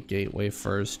something like a gateway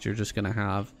first. You're just going to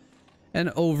have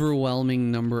an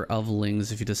overwhelming number of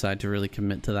lings if you decide to really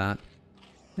commit to that.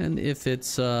 And if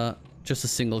it's just a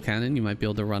single cannon, you might be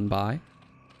able to run by.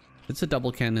 If it's a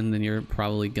double cannon, then you're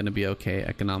probably going to be okay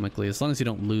economically, as long as you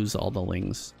don't lose all the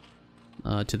lings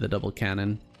to the double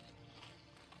cannon.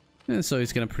 And so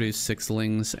he's going to produce 6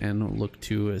 lings and look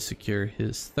to secure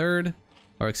his third,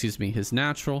 or excuse me, his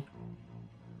natural.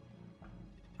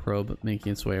 Probe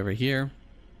making its way over here.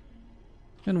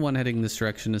 And one heading this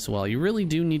direction as well. You really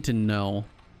do need to know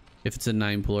if it's a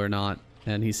 9 pool or not.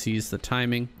 And he sees the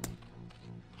timing.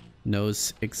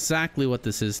 Knows exactly what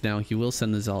this is now. He will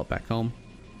send the Zealot back home.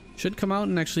 Should come out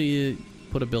and actually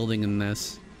put a building in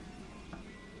this.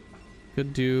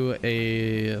 Could do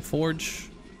a forge.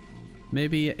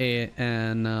 Maybe a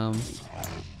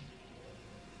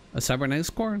cybernetics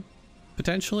core,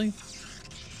 potentially.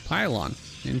 Pylon,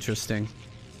 interesting.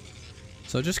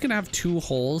 So just gonna have 2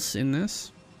 holes in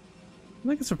this. I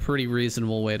think it's a pretty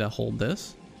reasonable way to hold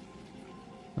this.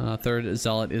 Third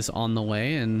Zealot is on the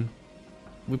way, and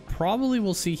we probably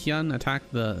will see Hyun attack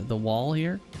the wall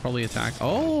here. Probably attack.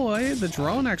 Oh, hey, the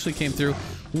drone actually came through.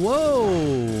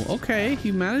 Whoa, okay,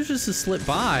 he manages to slip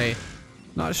by.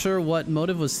 Not sure what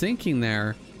Motive was thinking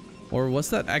there. Or was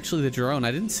that actually the drone?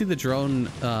 I didn't see the drone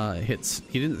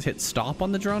he didn't hit stop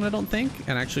on the drone, I don't think,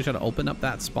 and actually try to open up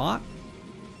that spot.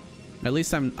 At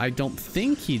least I don't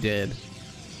think he did.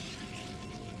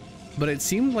 But it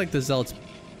seemed like the Zealots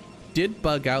did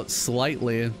bug out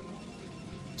slightly.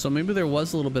 So maybe there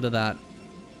was a little bit of that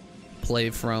play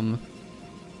from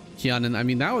Hyun, and I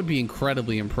mean, that would be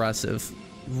incredibly impressive.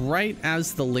 Right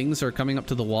as the Lings are coming up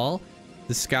to the wall,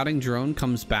 the scouting drone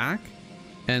comes back,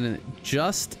 and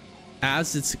just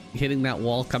as it's hitting that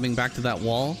wall, coming back to that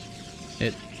wall,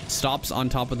 it stops on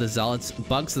top of the Zealots,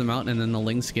 bugs them out, and then the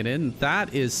Lings get in.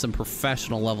 That is some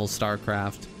professional level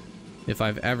Starcraft, if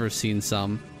I've ever seen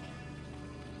some.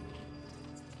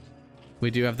 We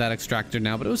do have that extractor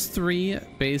now, but it was 3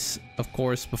 base, of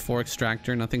course, before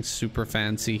extractor. Nothing super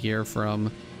fancy here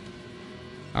from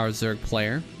our Zerg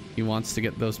player. He wants to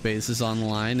get those bases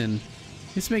online, and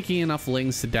he's making enough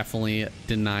Lings to definitely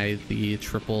deny the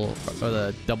triple or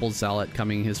the double Zealot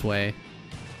coming his way.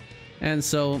 And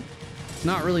so,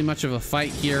 not really much of a fight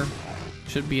here.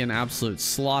 Should be an absolute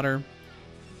slaughter.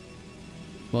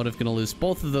 Motive gonna lose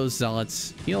both of those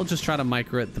Zealots. He'll just try to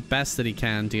micro it the best that he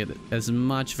can to get as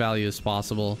much value as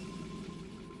possible.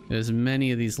 Get as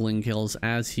many of these Ling kills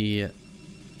as he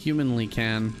humanly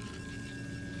can.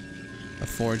 A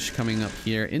forge coming up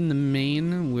here. In the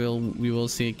main, we will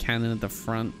see a cannon at the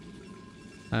front,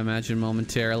 I imagine,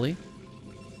 momentarily.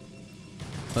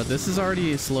 But this has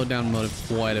already slowed down Motive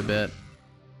quite a bit.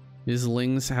 His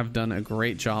Lings have done a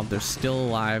great job. They're still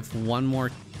alive. One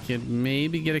more kid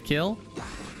maybe get a kill.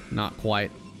 Not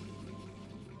quite.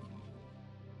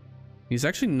 He's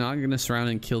actually not going to surround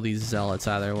and kill these Zealots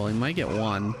either. Well, he might get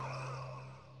one.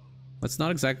 That's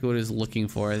not exactly what he was looking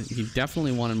for. He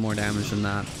definitely wanted more damage than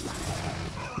that.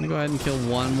 I'm going to go ahead and kill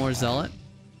one more Zealot.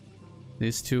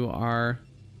 These two are...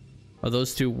 Oh,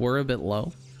 those two were a bit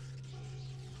low.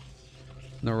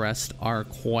 The rest are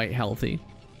quite healthy.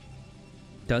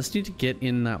 Does need to get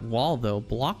in that wall, though.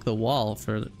 Block the wall,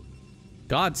 for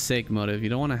God's sake, Motive. You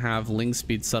don't want to have Ling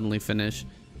speed suddenly finish.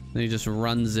 Then he just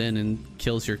runs in and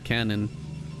kills your cannon.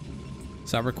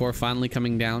 Cybercore finally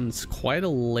coming down. It's quite a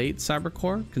late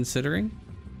Cybercore, considering.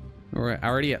 We're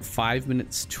already at 5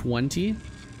 minutes 20.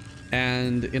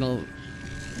 And in a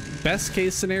best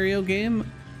case scenario game,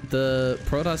 the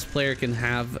Protoss player can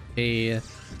have a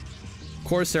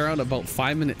Corsair out about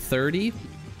 5 minute 30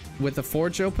 with a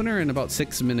forge opener, and about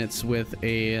 6 minutes with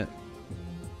a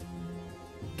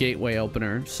gateway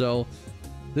opener. So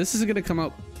this is going to come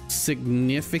out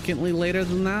significantly later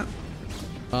than that.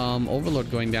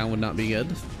 Overlord going down would not be good.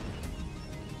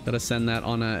 Gotta send that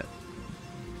on a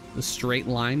straight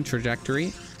line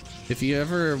trajectory. If you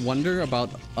ever wonder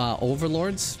about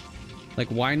overlords, like,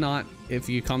 why not, if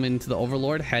you come into the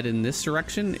overlord, head in this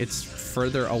direction? It's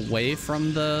further away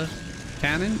from the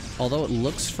cannon. Although it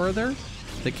looks further,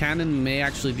 the cannon may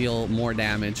actually deal more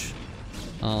damage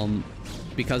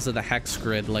because of the hex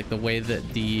grid, like the way that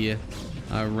the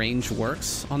range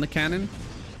works on the cannon.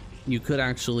 You could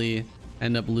actually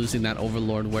end up losing that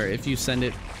overlord, where if you send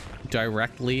it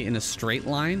directly in a straight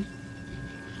line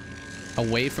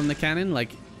away from the cannon,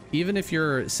 like, even if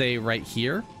you're, say, right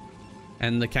here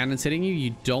and the cannon's hitting you,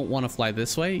 you don't want to fly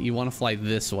this way. You want to fly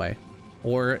this way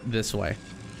or this way,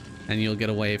 and you'll get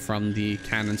away from the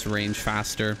cannon's range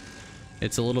faster.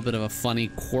 It's a little bit of a funny,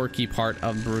 quirky part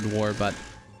of Broodwar, but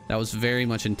that was very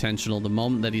much intentional. The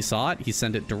moment that he saw it, he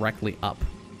sent it directly up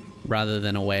rather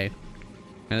than away.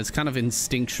 And it's kind of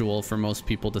instinctual for most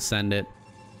people to send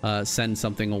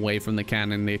something away from the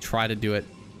cannon. They try to do it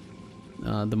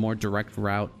the more direct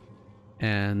route,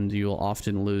 and you will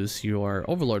often lose your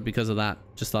overlord because of that.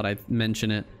 Just thought I'd mention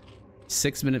it.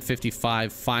 6 minute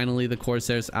 55. Finally, the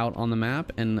Corsairs out on the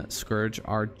map, and Scourge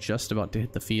are just about to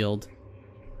hit the field.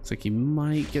 Looks like he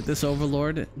might get this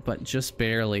overlord, but just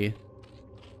barely.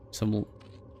 Some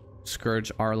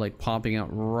Scourge are like popping out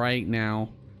right now.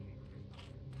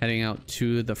 Heading out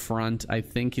to the front. I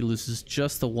think he loses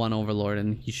just the one overlord,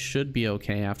 and he should be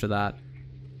okay after that.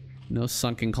 No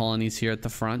sunken colonies here at the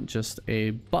front, just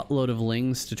a buttload of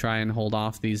lings to try and hold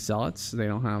off these zealots. They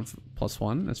don't have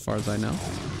 +1 as far as I know.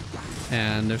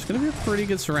 And there's going to be a pretty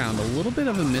good surround. A little bit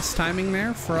of a mistiming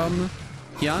there from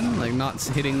Hyun, like not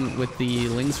hitting with the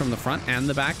lings from the front and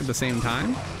the back at the same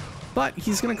time. But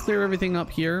he's going to clear everything up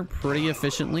here pretty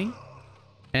efficiently.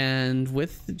 And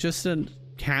with just a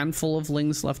handful of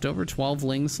lings left over, 12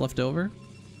 lings left over,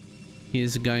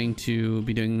 he's going to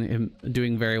be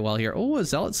doing very well here. Oh, a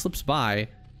zealot slips by.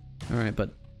 All right, but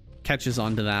catches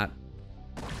onto that.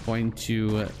 Going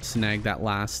to snag that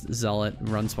last zealot,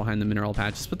 runs behind the mineral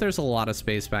patches, but there's a lot of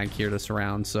space back here to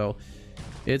surround, so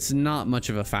it's not much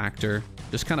of a factor.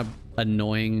 Just kind of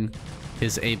annoying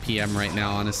his APM right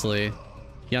now, honestly.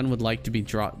 Hyun would like to be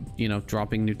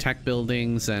dropping new tech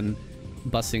buildings and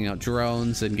busting out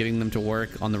drones and getting them to work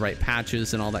on the right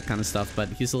patches and all that kind of stuff, but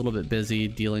he's a little bit busy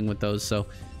dealing with those, so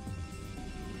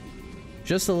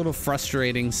just a little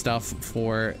frustrating stuff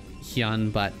for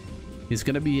Hyun. But he's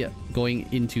going to be going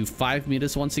into 5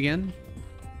 meters once again.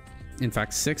 In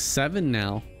fact, 6, 7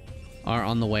 now are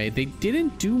on the way. They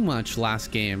didn't do much last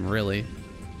game, really.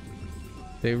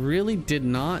 They really did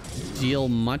not deal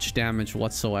much damage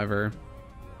whatsoever.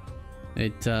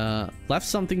 It left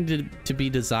something to be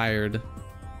desired.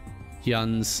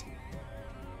 Hyun's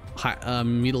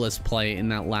Mutilus play in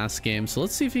that last game. So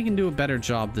let's see if he can do a better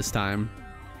job this time.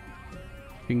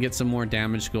 We can get some more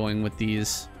damage going with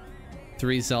these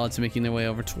 3 zealots making their way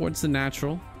over towards the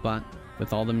natural. But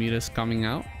with all the Mutus coming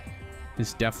out,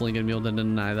 he's definitely going to be able to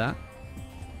deny that.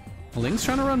 Ling's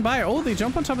trying to run by. Oh, they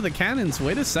jump on top of the cannons.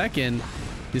 Wait a second.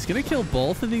 He's going to kill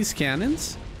both of these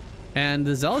cannons. And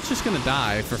the zealot's just going to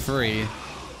die for free.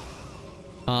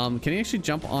 Can he actually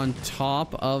jump on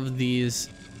top of these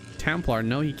Templar?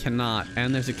 No, he cannot.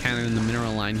 And there's a cannon in the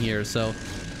mineral line here, so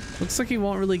looks like he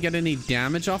won't really get any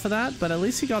damage off of that, but at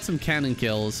least he got some cannon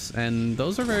kills, and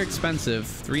those are very expensive.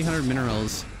 300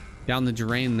 minerals down the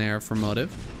drain there for motive.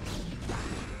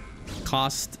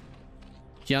 Cost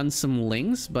Hyun some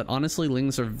lings, but honestly,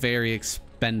 lings are very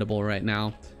expendable right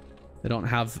now. They don't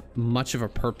have much of a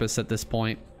purpose at this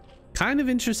point. Kind of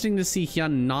interesting to see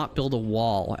Hyun not build a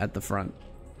wall at the front.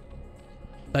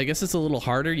 I guess it's a little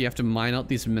harder. You have to mine out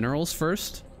these minerals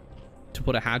first to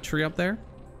put a hatchery up there.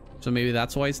 So maybe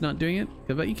that's why he's not doing it.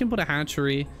 But you can put a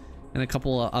hatchery and a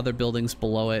couple of other buildings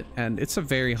below it, and it's a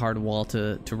very hard wall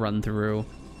to run through.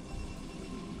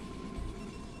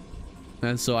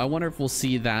 And so I wonder if we'll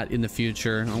see that in the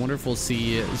future. I wonder if we'll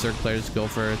see Zerg players go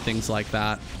for things like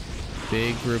that.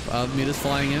 Big group of Mutas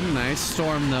flying in. Nice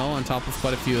storm, though, on top of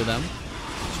quite a few of them.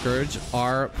 Scourge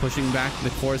are pushing back the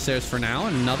Corsairs for now.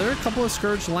 Another couple of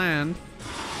Scourge land.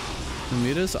 The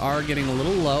Mutas are getting a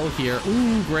little low here.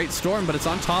 Ooh, great storm, but it's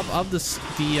on top of the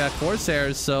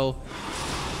Corsairs, so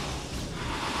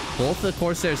both the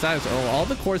Corsairs die. Oh, all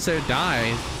the Corsairs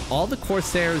die. All the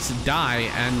Corsairs die,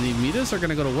 and the Mutas are going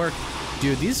to go to work.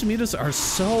 Dude, these Mutas are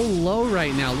so low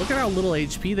right now. Look at how little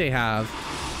HP they have.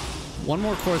 One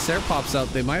more Corsair pops out,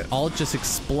 they might all just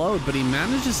explode, but he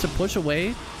manages to push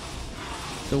away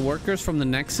the workers from the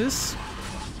Nexus.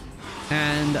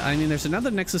 And I mean, there's another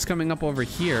Nexus coming up over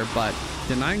here, but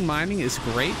denying mining is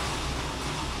great.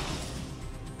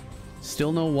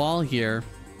 Still no wall here.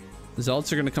 The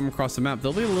Zealots are going to come across the map.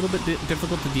 They'll be a little bit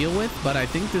difficult to deal with, but I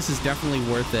think this is definitely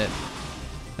worth it.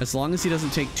 As long as he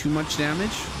doesn't take too much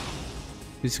damage.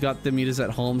 He's got the Mutas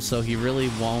at home, so he really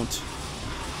won't.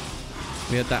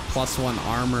 We had that +1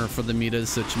 armor for the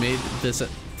Mutas, which made this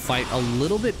fight a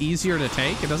little bit easier to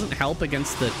take. It doesn't help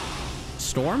against the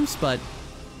storms, but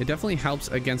it definitely helps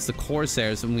against the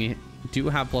Corsairs, and we do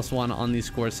have +1 on these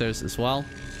Corsairs as well.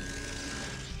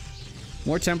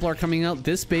 More Templar coming out.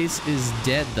 This base is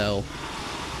dead, though.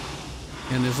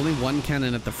 And there's only 1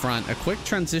 cannon at the front. A quick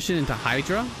transition into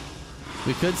Hydra.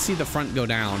 We could see the front go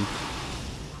down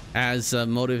as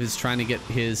Motive is trying to get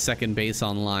his second base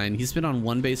online. He's been on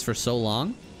 1 base for so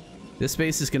long. This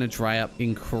base is going to dry up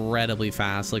incredibly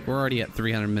fast. Like, we're already at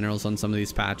 300 minerals on some of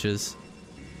these patches.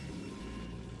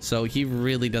 So he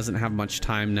really doesn't have much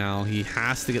time now. He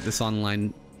has to get this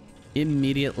online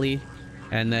immediately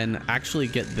and then actually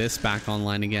get this back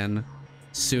online again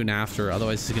soon after.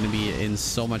 Otherwise, he's going to be in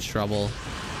so much trouble.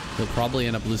 He'll probably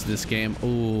end up losing this game.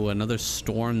 Ooh, another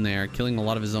storm there, killing a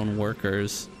lot of his own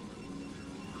workers.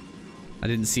 I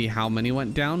didn't see how many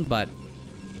went down, but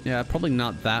yeah, probably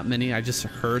not that many. I just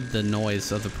heard the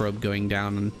noise of the probe going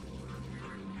down, and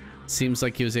it seems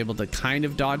like he was able to kind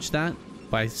of dodge that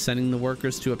by sending the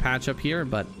workers to a patch up here,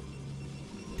 but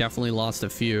definitely lost a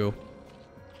few.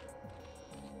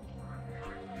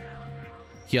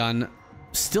 Hyun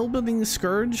still building the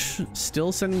Scourge,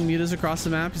 still sending mutas across the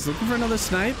map. He's looking for another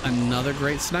snipe. Another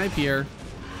great snipe here.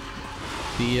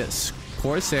 The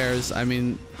Corsairs, I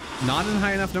mean, not in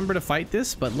high enough number to fight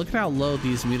this, but look at how low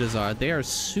these mutas are. They are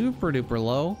super duper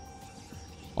low.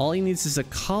 All he needs is a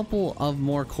couple of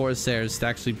more Corsairs to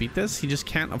actually beat this. He just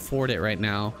can't afford it right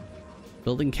now.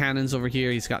 Building cannons over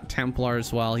here. He's got Templar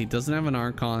as well. He doesn't have an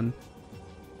Archon.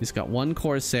 He's got one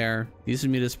Corsair. These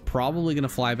mutas probably going to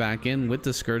fly back in with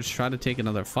the Scourge, try to take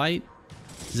another fight.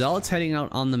 Zealot's heading out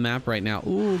on the map right now.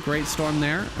 Ooh, great storm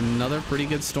there. Another pretty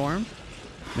good storm.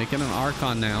 Making an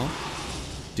Archon now.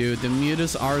 Dude, the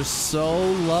mutas are so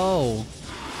low.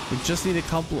 We just need a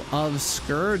couple of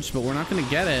Scourge, but we're not going to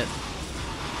get it.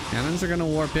 Cannons are going to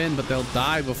warp in, but they'll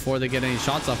die before they get any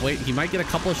shots off. Wait, he might get a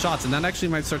couple of shots, and that actually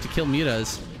might start to kill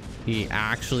mutas. He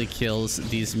actually kills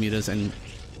these mutas and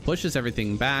pushes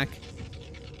everything back.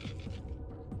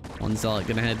 One Zealot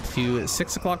gonna head to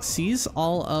 6 o'clock, sees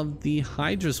all of the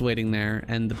Hydras waiting there,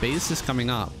 and the base is coming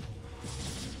up.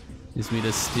 These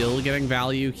mutas still getting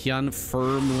value. Hyun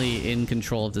firmly in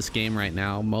control of this game right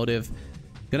now. Motive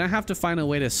gonna have to find a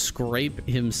way to scrape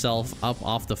himself up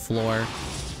off the floor.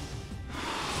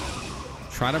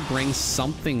 Try to bring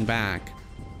something back.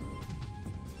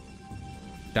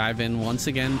 Dive in once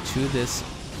again to this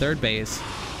third base.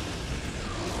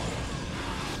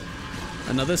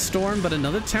 Another storm, but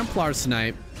another Templar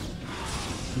snipe.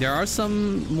 There are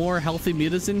some more healthy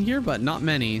mutas in here, but not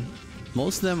many.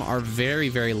 Most of them are very,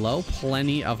 very low.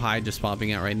 Plenty of Hydras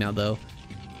popping out right now, though.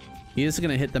 He is going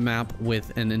to hit the map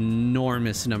with an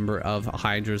enormous number of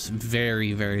Hydras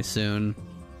very, very soon.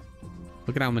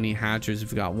 Look at how many hatcheries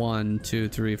we've got. 1, 2,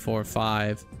 3, 4,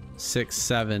 5, 6,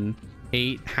 7,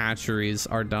 8 hatcheries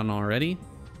are done already.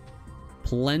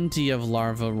 Plenty of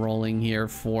larvae rolling here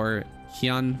for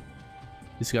Hyun.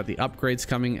 He's got the upgrades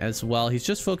coming as well. He's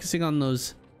just focusing on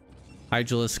those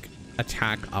Hydralisk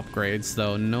attack upgrades,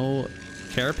 though. No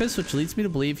Carapace, which leads me to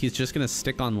believe he's just going to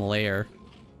stick on lair.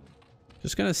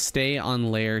 Just going to stay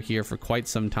on lair here for quite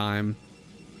some time.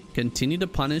 Continue to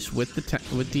punish with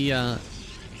the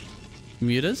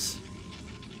mutas.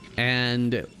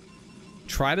 And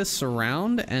try to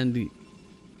surround and,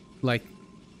 like,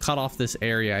 cut off this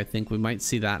area. I think we might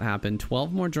see that happen.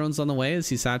 12 more drones on the way as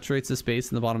he saturates the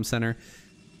space in the bottom center.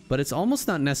 But it's almost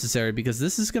not necessary because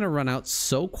this is going to run out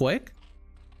so quick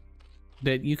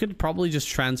that you could probably just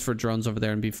transfer drones over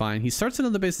there and be fine. He starts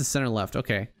another base in the center left.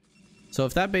 Okay. So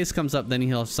if that base comes up, then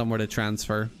he'll have somewhere to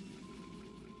transfer.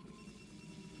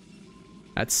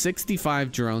 At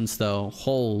 65 drones, though,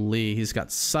 holy, he's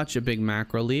got such a big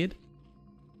macro lead.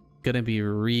 Gonna be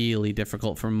really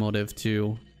difficult for Motive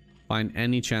to find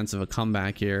any chance of a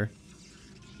comeback here.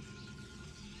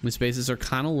 These bases are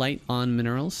kind of light on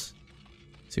minerals.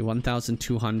 See,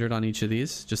 1,200 on each of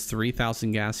these. Just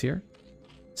 3,000 gas here.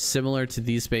 Similar to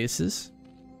these bases,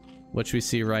 which we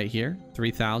see right here.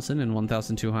 3,000 and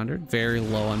 1,200. Very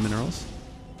low on minerals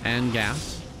and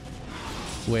gas,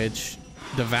 which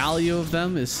the value of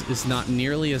them is not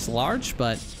nearly as large,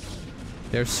 but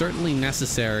they're certainly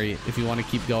necessary if you want to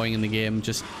keep going in the game.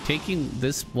 Just taking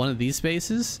this one of these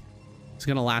bases is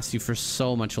going to last you for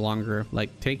so much longer.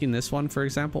 Like taking this one, for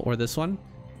example, or this one,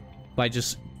 by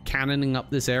just cannoning up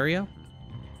this area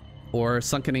or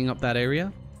sunkening up that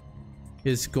area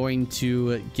is going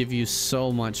to give you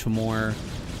so much more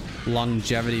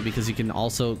longevity because you can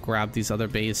also grab these other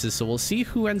bases. So we'll see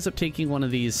who ends up taking one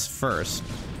of these first.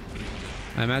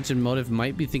 I imagine Motive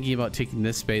might be thinking about taking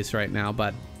this base right now,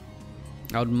 but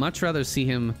I would much rather see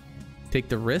him take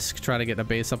the risk, try to get a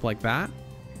base up like that.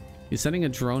 He's sending a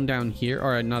drone down here,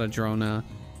 or not a drone,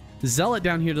 Zealot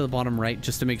down here to the bottom right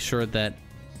just to make sure that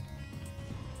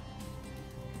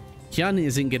Hyun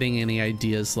isn't getting any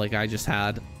ideas like I just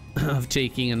had of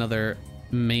taking another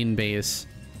main base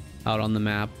out on the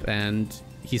map, and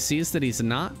he sees that he's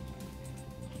not,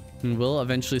 and will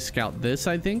eventually scout this,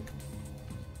 I think,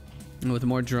 and with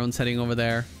more drones heading over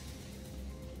there.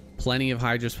 Plenty of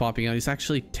Hydras popping out. He's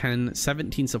actually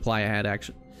 17 supply ahead,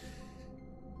 actually.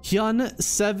 Hyun,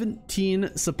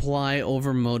 17 supply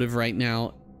over Motive right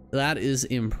now. That is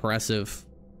impressive.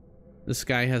 This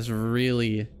guy has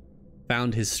really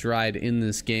found his stride in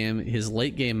this game. His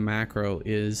late game macro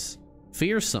is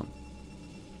fearsome.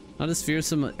 Not as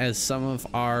fearsome as some of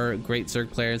our great Zerg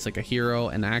players like a Hero,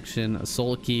 an Action, a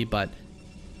Soul Key, but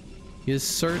he is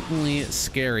certainly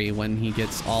scary when he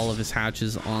gets all of his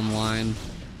hatches online.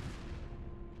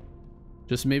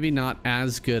 Just maybe not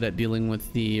as good at dealing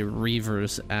with the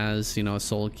Reavers as, you know, a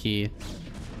Soul Key,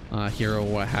 Hero,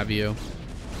 what have you.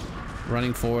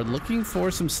 Running forward, looking for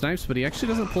some snipes, but he actually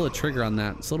doesn't pull the trigger on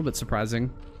that. It's a little bit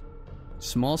surprising.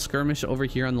 Small skirmish over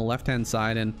here on the left-hand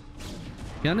side, and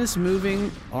Hyun is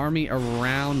moving army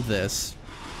around this.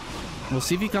 We'll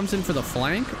see if he comes in for the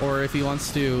flank or if he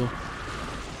wants to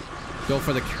go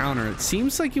for the counter. It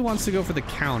seems like he wants to go for the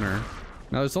counter.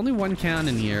 Now, there's only one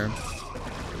cannon here,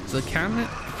 so the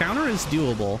counter is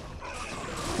doable.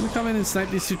 I'm gonna come in and snipe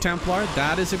these two Templar.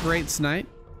 That is a great snipe.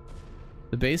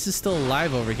 The base is still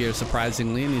alive over here,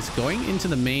 surprisingly, and he's going into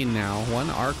the main now. One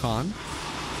Archon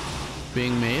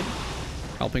being made,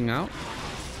 helping out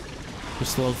to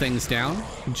slow things down.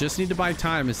 Just need to buy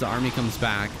time as the army comes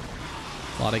back.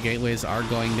 A lot of gateways are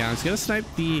going down. He's gonna snipe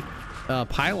the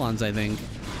pylons, I think.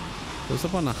 Goes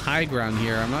up on the high ground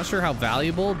here. I'm not sure how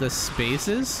valuable this space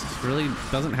is. It really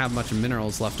doesn't have much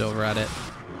minerals left over at it.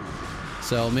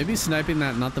 So maybe sniping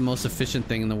that, not the most efficient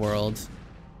thing in the world.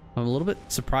 I'm a little bit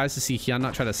surprised to see Hyun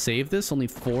not try to save this. Only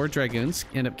 4 Dragoons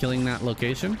end up killing that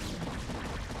location.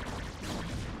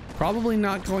 Probably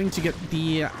not going to get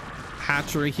the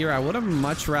hatchery here. I would have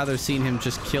much rather seen him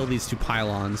just kill these 2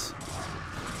 pylons.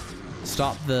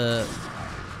 Stop the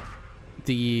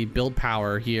build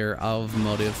power here of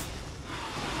Motive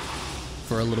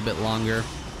for a little bit longer.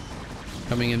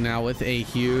 Coming in now with a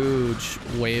huge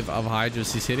wave of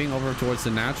Hydras. He's hitting over towards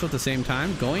the natural at the same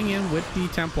time. Going in with the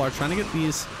Templar, trying to get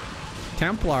these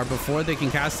Templar before they can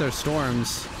cast their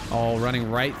storms. Oh, running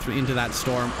right through into that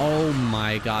storm. Oh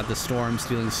my god, the storm's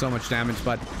dealing so much damage,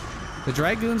 but the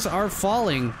Dragoons are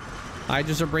falling.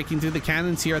 Hydras are breaking through the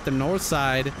cannons here at the north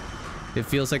side. It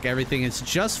feels like everything is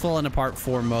just falling apart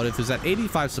for Motive, who's at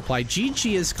 85 supply.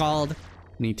 GG is called,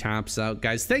 and he taps out.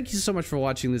 Guys, thank you so much for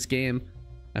watching this game.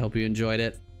 I hope you enjoyed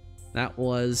it. That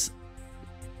was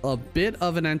a bit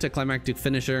of an anticlimactic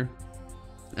finisher.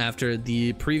 After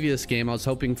the previous game, I was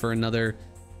hoping for another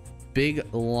big,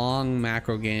 long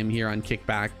macro game here on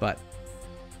Kickback, but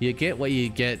you get what you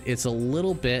get. It's a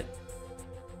little bit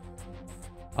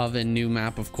of a new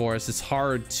map, of course. It's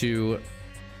hard to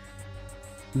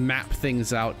map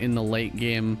things out in the late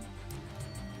game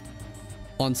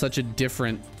on such a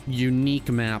different, unique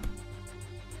map.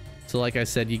 So like I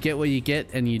said, you get what you get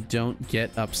and you don't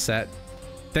get upset.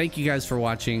 Thank you guys for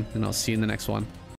watching, and I'll see you in the next one.